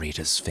from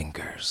Rita's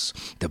fingers,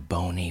 the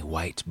bony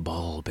white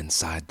bulb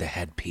inside the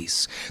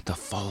headpiece, the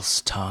false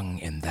tongue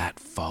in that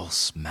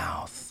false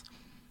mouth.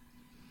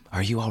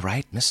 "Are you all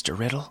right, Mr.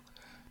 Riddle?"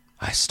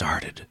 I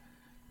started.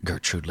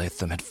 Gertrude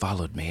Latham had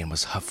followed me and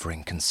was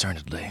hovering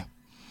concernedly.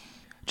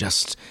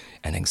 "Just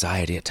an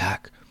anxiety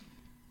attack."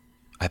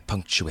 I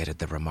punctuated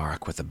the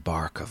remark with a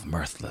bark of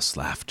mirthless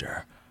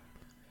laughter.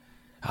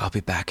 "I'll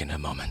be back in a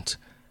moment."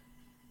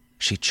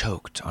 She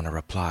choked on a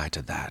reply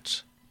to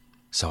that,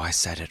 so I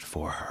said it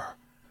for her.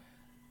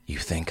 "You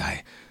think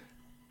I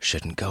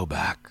shouldn't go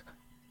back?"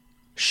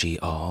 She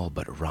all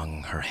but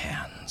wrung her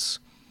hands.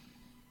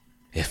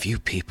 "If you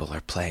people are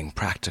playing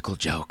practical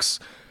jokes,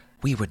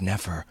 we would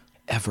never,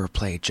 ever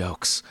play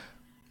jokes.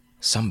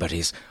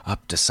 Somebody's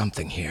up to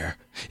something here.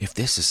 If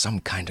this is some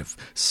kind of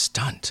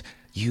stunt,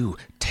 you,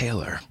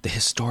 Taylor, the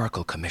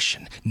Historical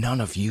Commission, none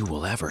of you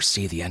will ever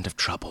see the end of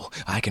trouble.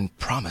 I can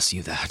promise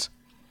you that."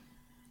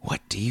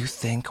 "What do you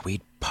think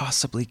we'd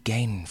possibly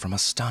gain from a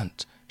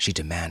stunt?" she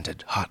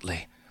demanded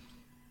hotly.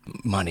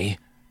 "Money?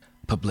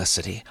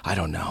 Publicity? I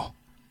don't know."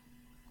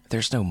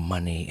 "There's no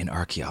money in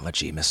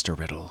archaeology, Mr.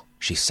 Riddle,"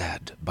 she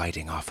said,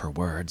 biting off her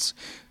words.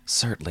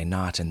 "Certainly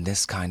not in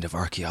this kind of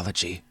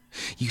archaeology.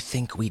 You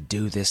think we'd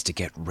do this to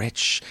get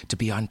rich, to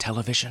be on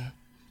television?"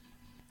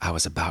 I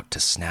was about to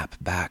snap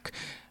back,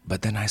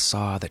 but then I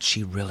saw that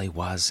she really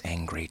was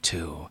angry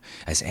too,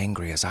 as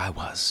angry as I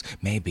was,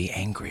 maybe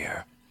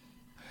angrier.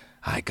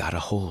 I got a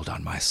hold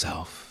on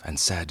myself and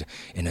said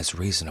in as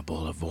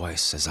reasonable a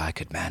voice as I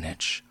could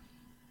manage,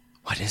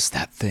 "What is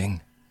that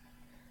thing?"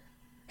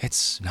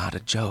 "It's not a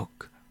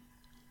joke."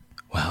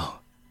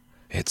 "Well,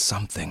 it's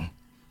something,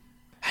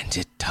 and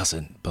it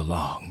doesn't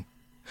belong.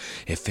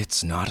 If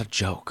it's not a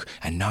joke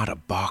and not a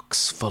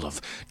box full of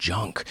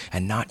junk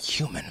and not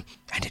human,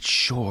 and it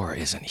sure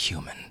isn't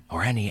human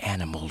or any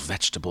animal,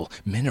 vegetable,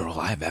 mineral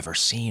I've ever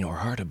seen or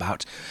heard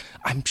about,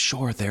 I'm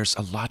sure there's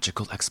a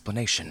logical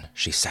explanation,"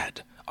 she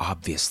said,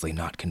 obviously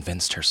not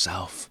convinced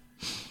herself.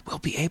 "We'll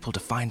be able to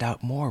find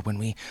out more when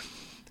we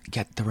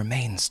get the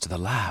remains to the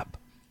lab.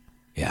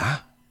 Yeah?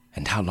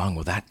 And how long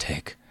will that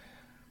take?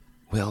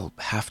 We'll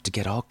have to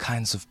get all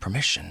kinds of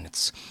permission.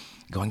 It's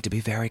going to be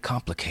very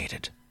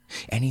complicated.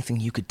 Anything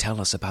you could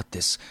tell us about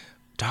this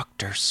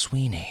Dr.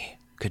 Sweeney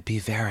could be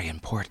very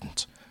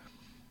important.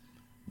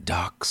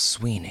 Doc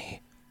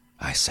Sweeney,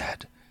 I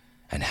said,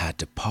 and had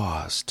to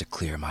pause to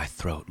clear my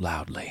throat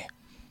loudly.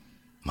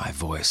 My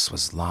voice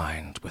was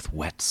lined with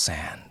wet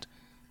sand.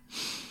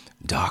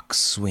 Doc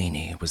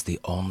Sweeney was the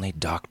only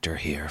doctor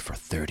here for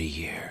 30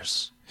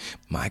 years.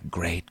 My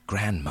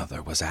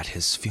great-grandmother was at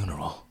his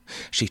funeral.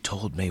 She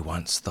told me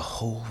once the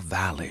whole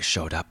valley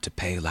showed up to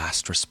pay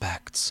last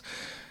respects.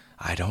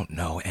 I don't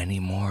know any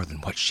more than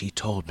what she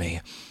told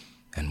me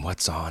and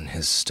what's on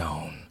his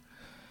stone.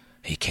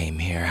 He came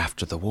here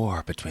after the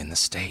war between the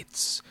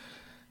states.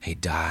 He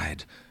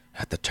died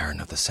at the turn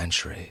of the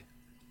century.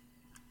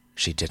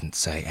 She didn't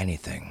say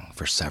anything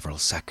for several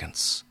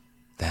seconds.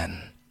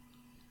 Then,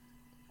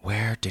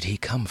 where did he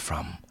come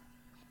from?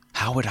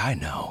 How would I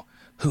know?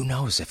 Who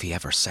knows if he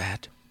ever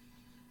said?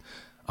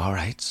 All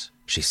right,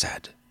 she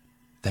said.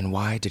 Then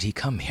why did he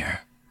come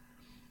here?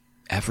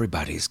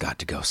 Everybody's got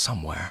to go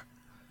somewhere.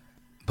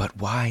 But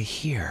why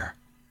here?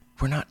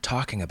 We're not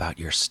talking about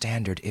your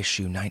standard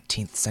issue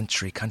 19th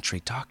century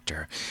country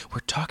doctor. We're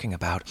talking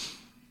about...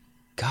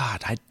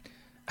 God,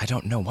 I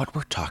don't know what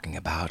we're talking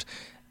about.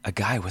 A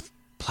guy with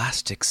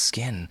plastic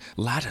skin,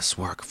 lattice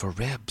work for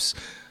ribs,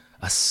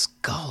 a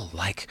skull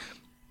like...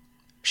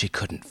 She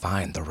couldn't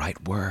find the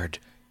right word,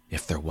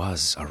 if there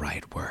was a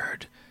right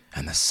word,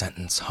 and the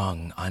sentence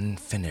hung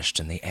unfinished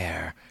in the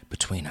air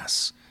between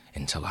us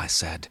until I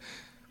said,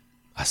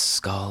 a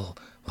skull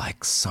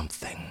like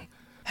something,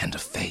 and a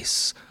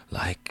face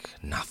like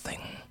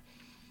nothing.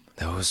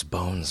 Those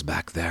bones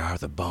back there are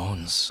the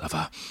bones of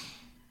a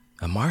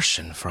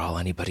Martian, for all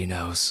anybody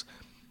knows.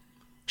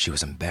 She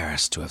was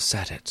embarrassed to have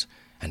said it,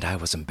 and I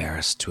was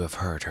embarrassed to have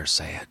heard her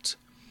say it.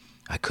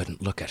 I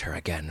couldn't look at her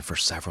again for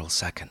several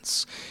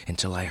seconds,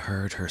 until I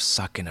heard her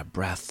suck in a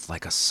breath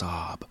like a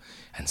sob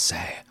and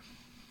say,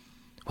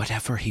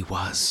 whatever he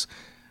was,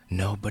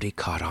 nobody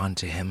caught on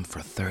to him for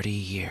 30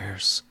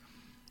 years.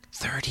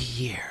 30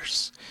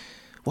 years.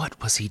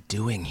 What was he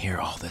doing here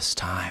all this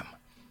time?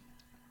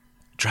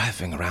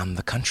 Driving around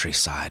the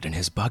countryside in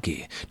his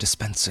buggy,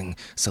 dispensing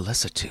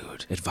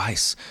solicitude,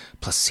 advice,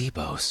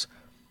 placebos.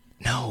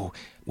 No,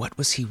 what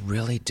was he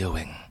really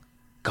doing?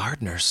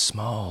 Gardner's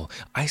small,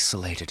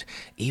 isolated,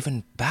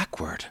 even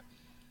backward.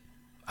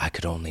 I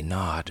could only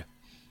nod.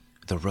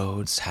 The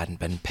roads hadn't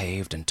been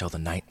paved until the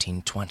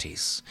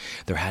 1920s.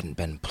 There hadn't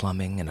been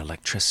plumbing and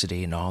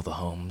electricity in all the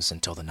homes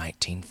until the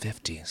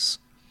 1950s.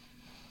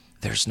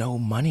 There's no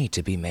money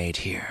to be made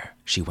here,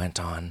 she went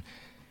on,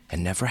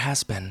 and never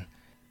has been.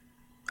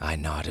 I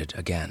nodded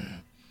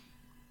again.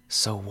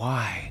 So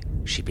why,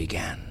 she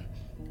began,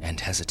 and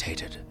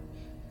hesitated.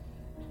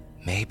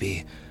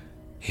 Maybe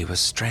he was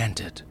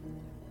stranded.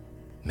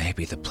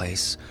 Maybe the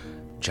place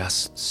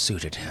just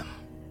suited him.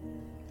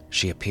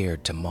 She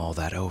appeared to mull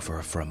that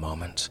over for a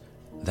moment,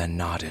 then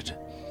nodded.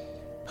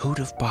 Who'd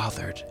have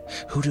bothered?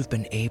 Who'd have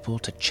been able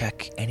to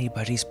check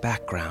anybody's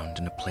background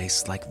in a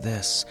place like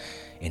this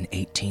in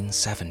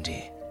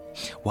 1870?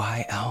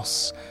 Why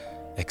else?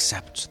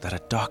 Except that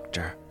a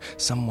doctor,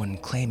 someone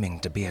claiming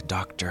to be a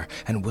doctor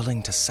and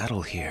willing to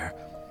settle here,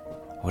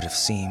 would have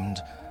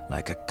seemed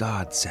like a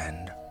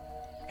godsend.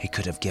 He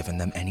could have given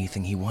them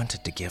anything he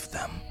wanted to give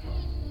them,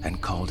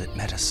 and called it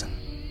medicine.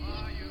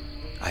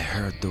 I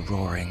heard the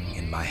roaring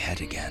in my head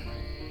again.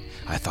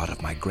 I thought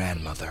of my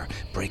grandmother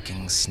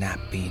breaking snap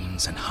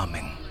beans and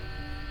humming.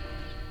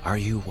 Are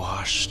you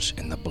washed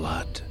in the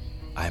blood?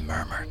 I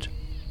murmured.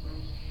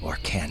 Or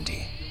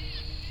candy?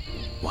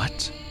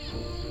 What?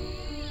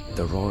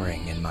 The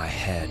roaring in my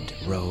head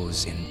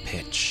rose in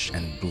pitch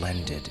and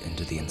blended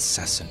into the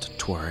incessant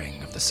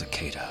twirring of the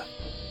cicada.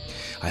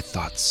 I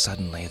thought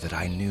suddenly that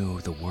I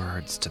knew the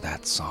words to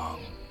that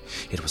song.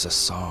 It was a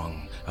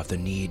song of the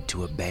need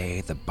to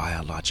obey the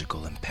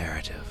biological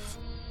imperative.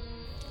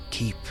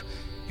 Keep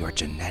your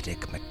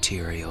genetic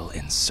material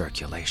in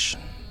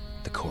circulation,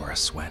 the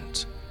chorus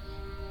went,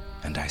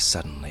 and I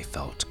suddenly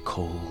felt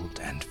cold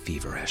and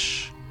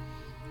feverish.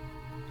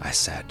 I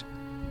said,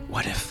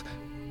 what if...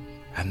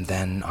 And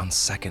then, on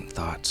second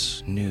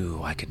thought,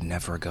 knew I could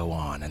never go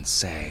on and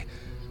say,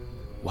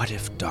 what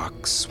if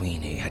Doc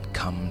Sweeney had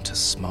come to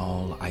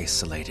small,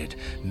 isolated,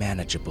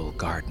 manageable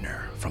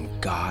Gardner from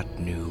God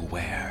knew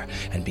where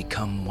and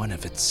become one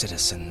of its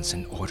citizens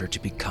in order to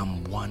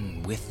become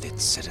one with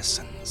its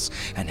citizens,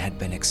 and had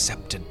been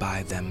accepted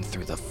by them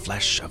through the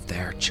flesh of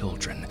their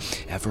children,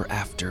 ever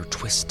after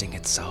twisting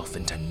itself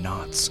into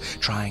knots,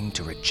 trying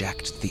to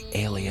reject the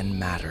alien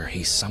matter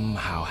he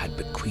somehow had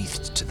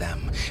bequeathed to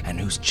them,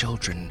 and whose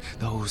children,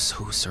 those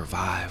who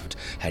survived,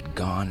 had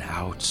gone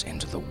out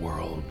into the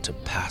world to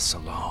pass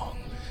along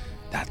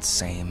that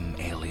same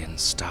alien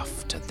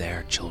stuff to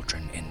their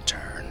children in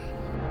turn.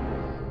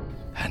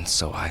 And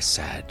so I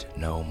said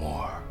no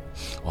more,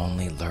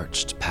 only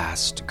lurched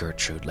past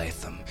Gertrude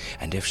Latham,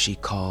 and if she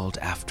called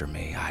after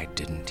me, I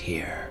didn't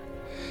hear.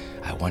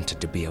 I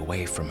wanted to be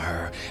away from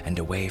her and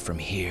away from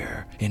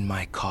here, in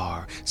my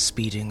car,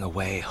 speeding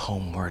away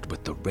homeward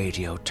with the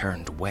radio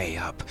turned way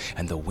up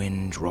and the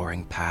wind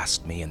roaring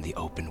past me in the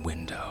open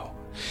window.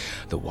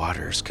 The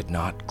waters could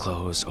not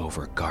close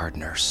over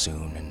Gardner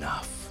soon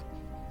enough.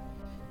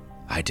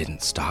 I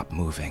didn't stop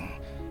moving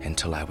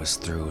until I was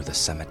through the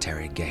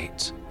cemetery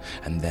gate,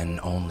 and then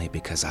only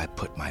because I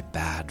put my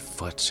bad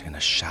foot in a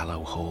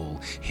shallow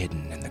hole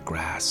hidden in the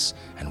grass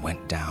and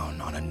went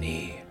down on a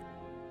knee.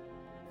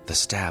 The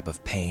stab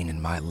of pain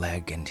in my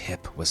leg and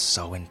hip was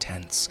so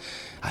intense,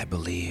 I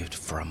believed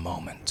for a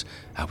moment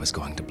I was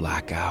going to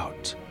black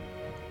out.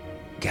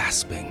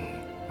 Gasping,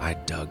 I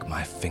dug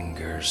my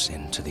fingers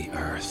into the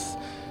earth,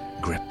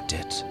 gripped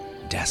it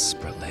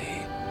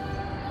desperately.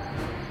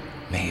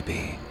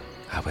 Maybe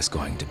I was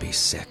going to be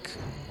sick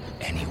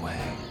anyway.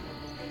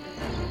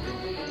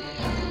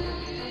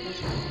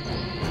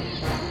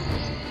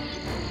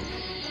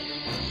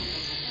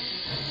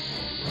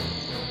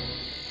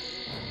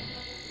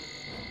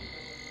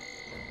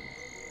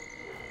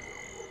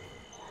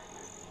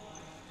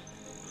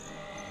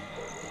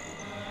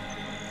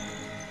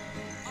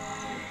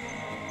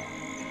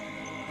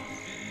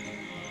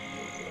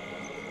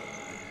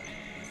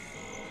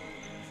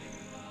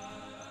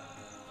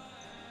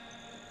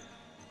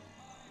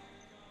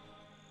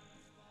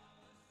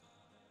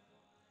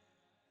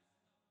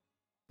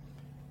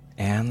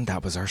 And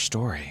that was our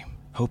story.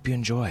 Hope you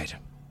enjoyed.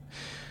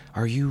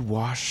 Are you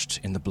washed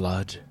in the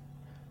blood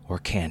or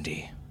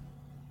candy?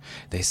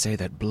 They say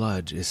that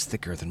blood is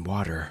thicker than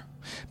water,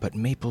 but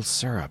maple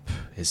syrup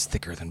is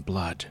thicker than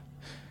blood.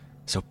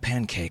 So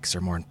pancakes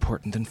are more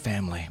important than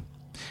family.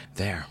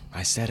 There,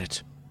 I said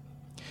it.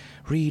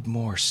 Read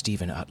more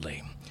Stephen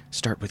Utley.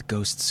 Start with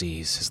Ghost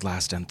Seas, his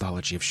last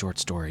anthology of short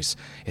stories.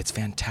 It's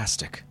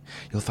fantastic.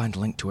 You'll find a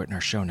link to it in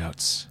our show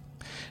notes.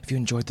 If you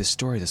enjoyed this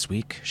story this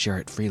week, share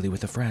it freely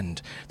with a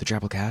friend. The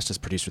Drabblecast is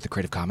produced with the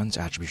Creative Commons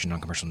Attribution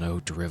Non-Commercial No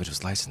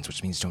Derivatives License,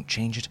 which means don't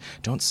change it,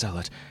 don't sell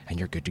it, and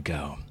you're good to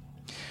go.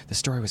 The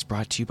story was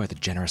brought to you by the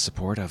generous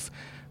support of,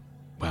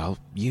 well,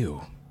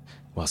 you.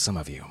 Well, some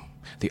of you.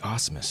 The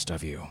awesomest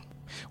of you.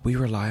 We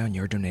rely on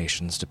your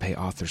donations to pay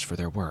authors for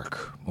their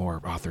work,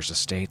 or authors'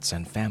 estates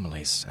and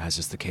families, as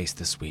is the case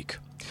this week.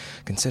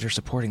 Consider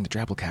supporting the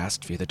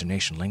Drabblecast via the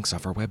donation links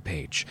off our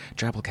webpage,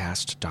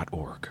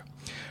 drabblecast.org.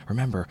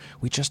 Remember,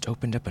 we just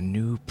opened up a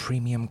new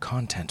premium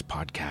content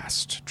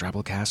podcast,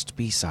 Drabblecast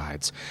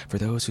B-Sides, for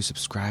those who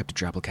subscribe to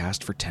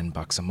Drabblecast for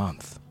 $10 a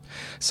month.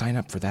 Sign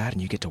up for that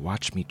and you get to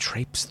watch me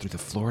traipse through the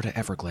Florida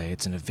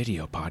Everglades in a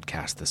video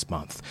podcast this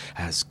month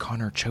as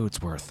Connor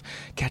Chodesworth,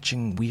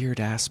 catching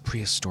weird-ass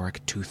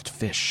prehistoric toothed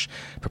fish,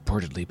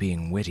 purportedly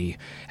being witty,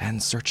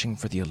 and searching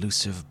for the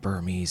elusive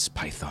Burmese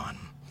python.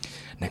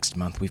 Next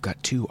month, we've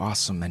got 2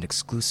 awesome and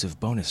exclusive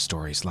bonus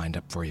stories lined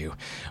up for you,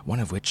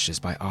 one of which is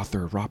by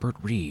author Robert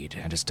Reed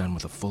and is done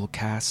with a full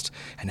cast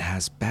and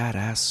has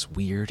badass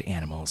weird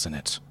animals in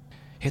it.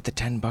 Hit the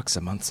 $10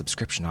 a month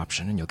subscription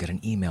option and you'll get an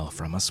email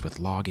from us with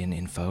login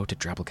info to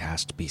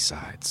Drabblecast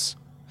B-Sides.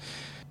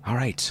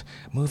 Alright,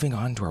 moving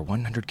on to our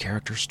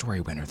 100-character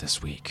story winner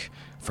this week.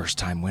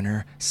 First-time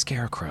winner,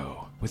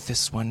 Scarecrow, with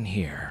this one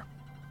here.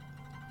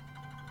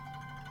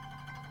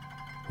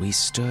 We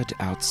stood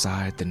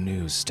outside the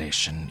news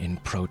station in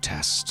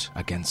protest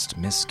against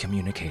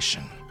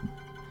miscommunication.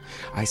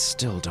 I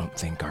still don't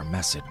think our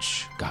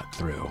message got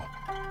through.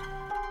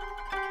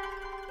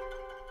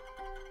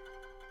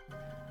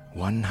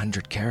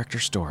 100-character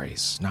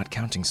stories, not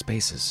counting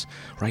spaces.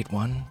 Write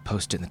one,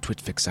 post it in the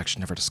TwitFix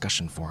section of our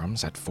discussion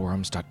forums at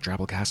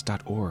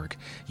forums.drabblecast.org.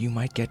 You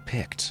might get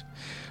picked.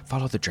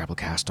 Follow the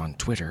Drabblecast on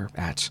Twitter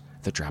at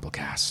the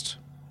Drabblecast.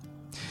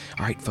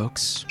 Alright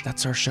folks,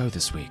 that's our show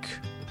this week.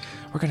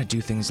 We're going to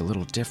do things a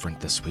little different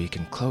this week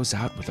and close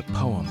out with a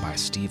poem by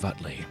Steve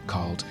Utley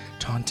called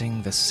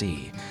Taunting the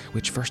Sea,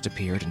 which first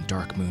appeared in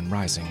Dark Moon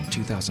Rising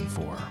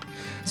 2004.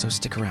 So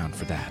stick around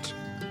for that.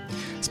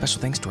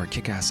 Special thanks to our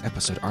kick-ass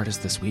episode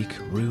artist this week,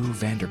 Rue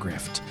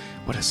Vandergrift.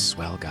 What a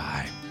swell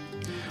guy.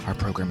 Our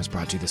program is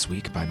brought to you this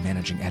week by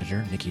managing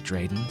editor Nikki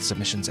Drayden,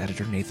 submissions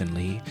editor Nathan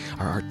Lee,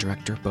 our art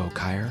director Bo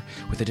Kyer,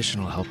 with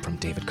additional help from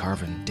David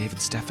Carvin, David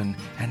Steffen,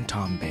 and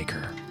Tom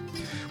Baker.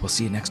 We'll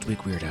see you next week,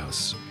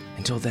 weirdos.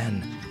 Until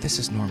then, this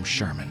is Norm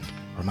Sherman,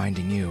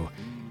 reminding you,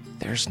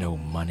 there's no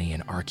money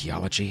in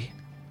archaeology.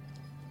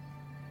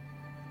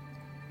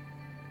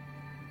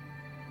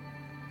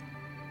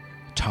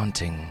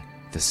 Taunting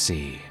the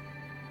Sea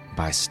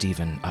by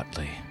Stephen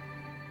Utley.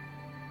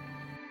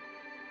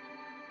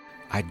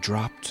 I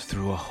dropped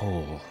through a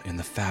hole in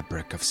the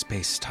fabric of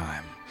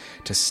space-time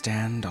to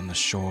stand on the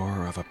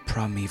shore of a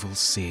primeval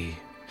sea.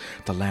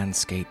 The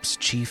landscape's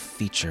chief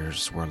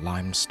features were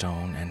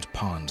limestone and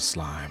pond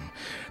slime.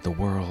 The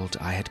world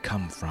I had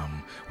come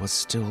from was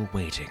still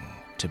waiting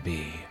to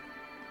be.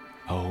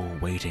 Oh,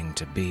 waiting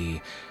to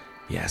be,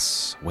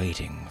 yes,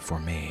 waiting for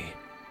me.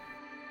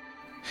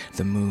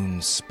 The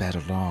moon sped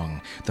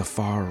along the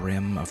far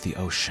rim of the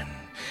ocean.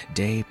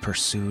 Day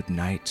pursued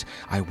night,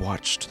 I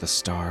watched the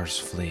stars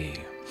flee.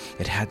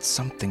 It had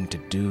something to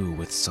do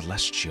with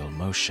celestial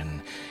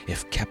motion.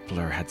 If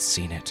Kepler had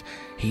seen it,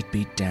 he'd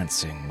be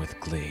dancing with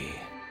glee.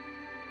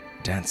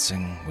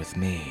 Dancing with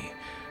me,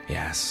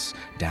 yes,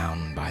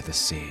 down by the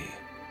sea.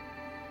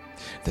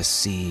 The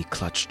sea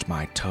clutched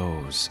my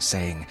toes,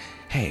 saying,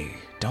 "Hey,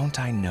 don't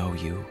I know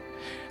you?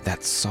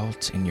 That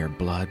salt in your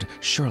blood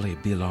surely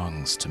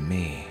belongs to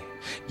me.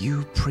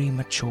 You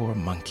premature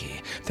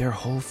monkey, their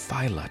whole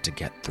phyla to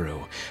get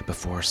through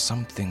before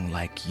something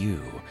like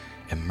you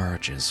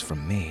emerges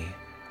from me,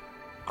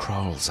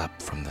 crawls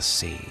up from the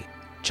sea.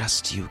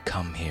 Just you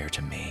come here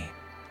to me."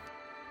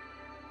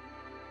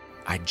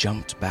 I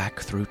jumped back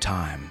through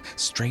time,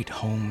 straight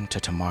home to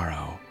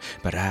tomorrow,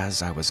 but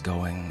as I was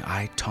going,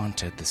 I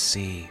taunted the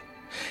sea.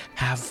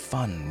 "Have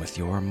fun with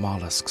your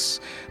mollusks,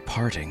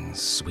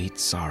 parting's sweet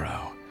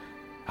sorrow.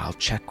 I'll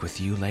check with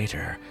you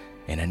later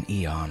in an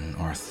eon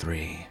or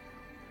 3.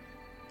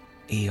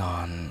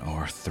 Eon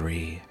or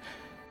 3.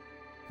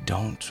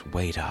 Don't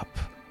wait up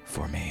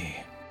for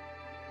me."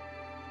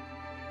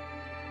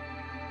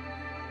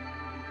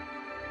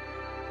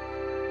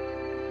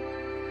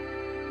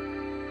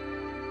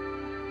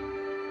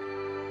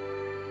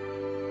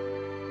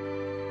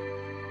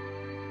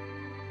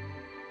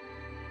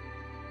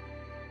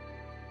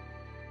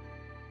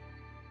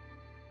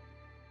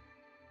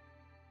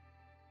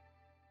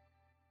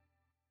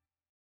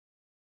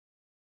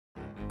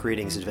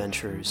 Greetings,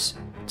 adventurers.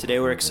 Today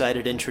we're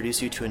excited to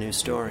introduce you to a new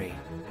story,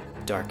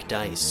 Dark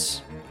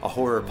Dice, a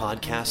horror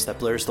podcast that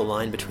blurs the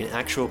line between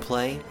actual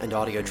play and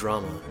audio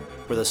drama,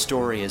 where the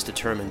story is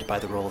determined by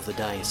the roll of the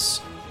dice.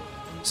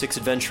 6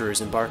 adventurers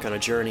embark on a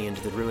journey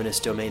into the ruinous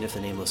domain of the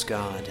Nameless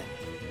God.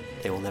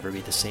 They will never be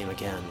the same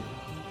again.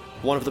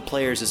 One of the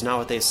players is not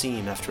what they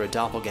seem after a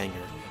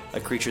doppelganger, a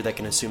creature that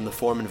can assume the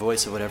form and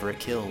voice of whatever it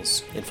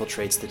kills,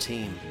 infiltrates the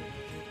team.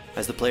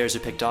 As the players are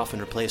picked off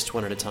and replaced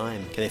one at a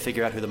time, can they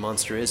figure out who the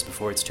monster is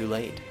before it's too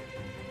late?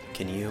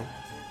 Can you?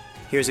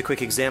 Here's a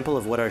quick example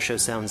of what our show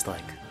sounds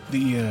like.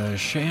 The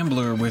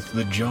shambler with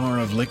the jar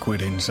of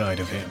liquid inside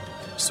of him.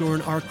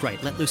 Soren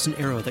Arkwright let loose an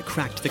arrow that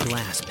cracked the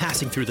glass,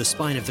 passing through the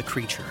spine of the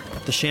creature.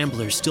 The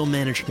shambler still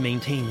managed to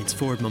maintain its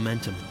forward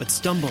momentum, but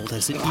stumbled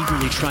as it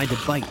eagerly tried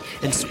to bite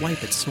and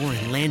swipe at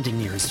Soren, landing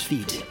near his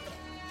feet.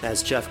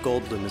 As Jeff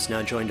Goldblum has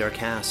now joined our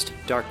cast,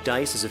 Dark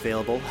Dice is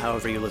available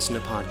however you listen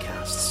to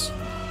podcasts.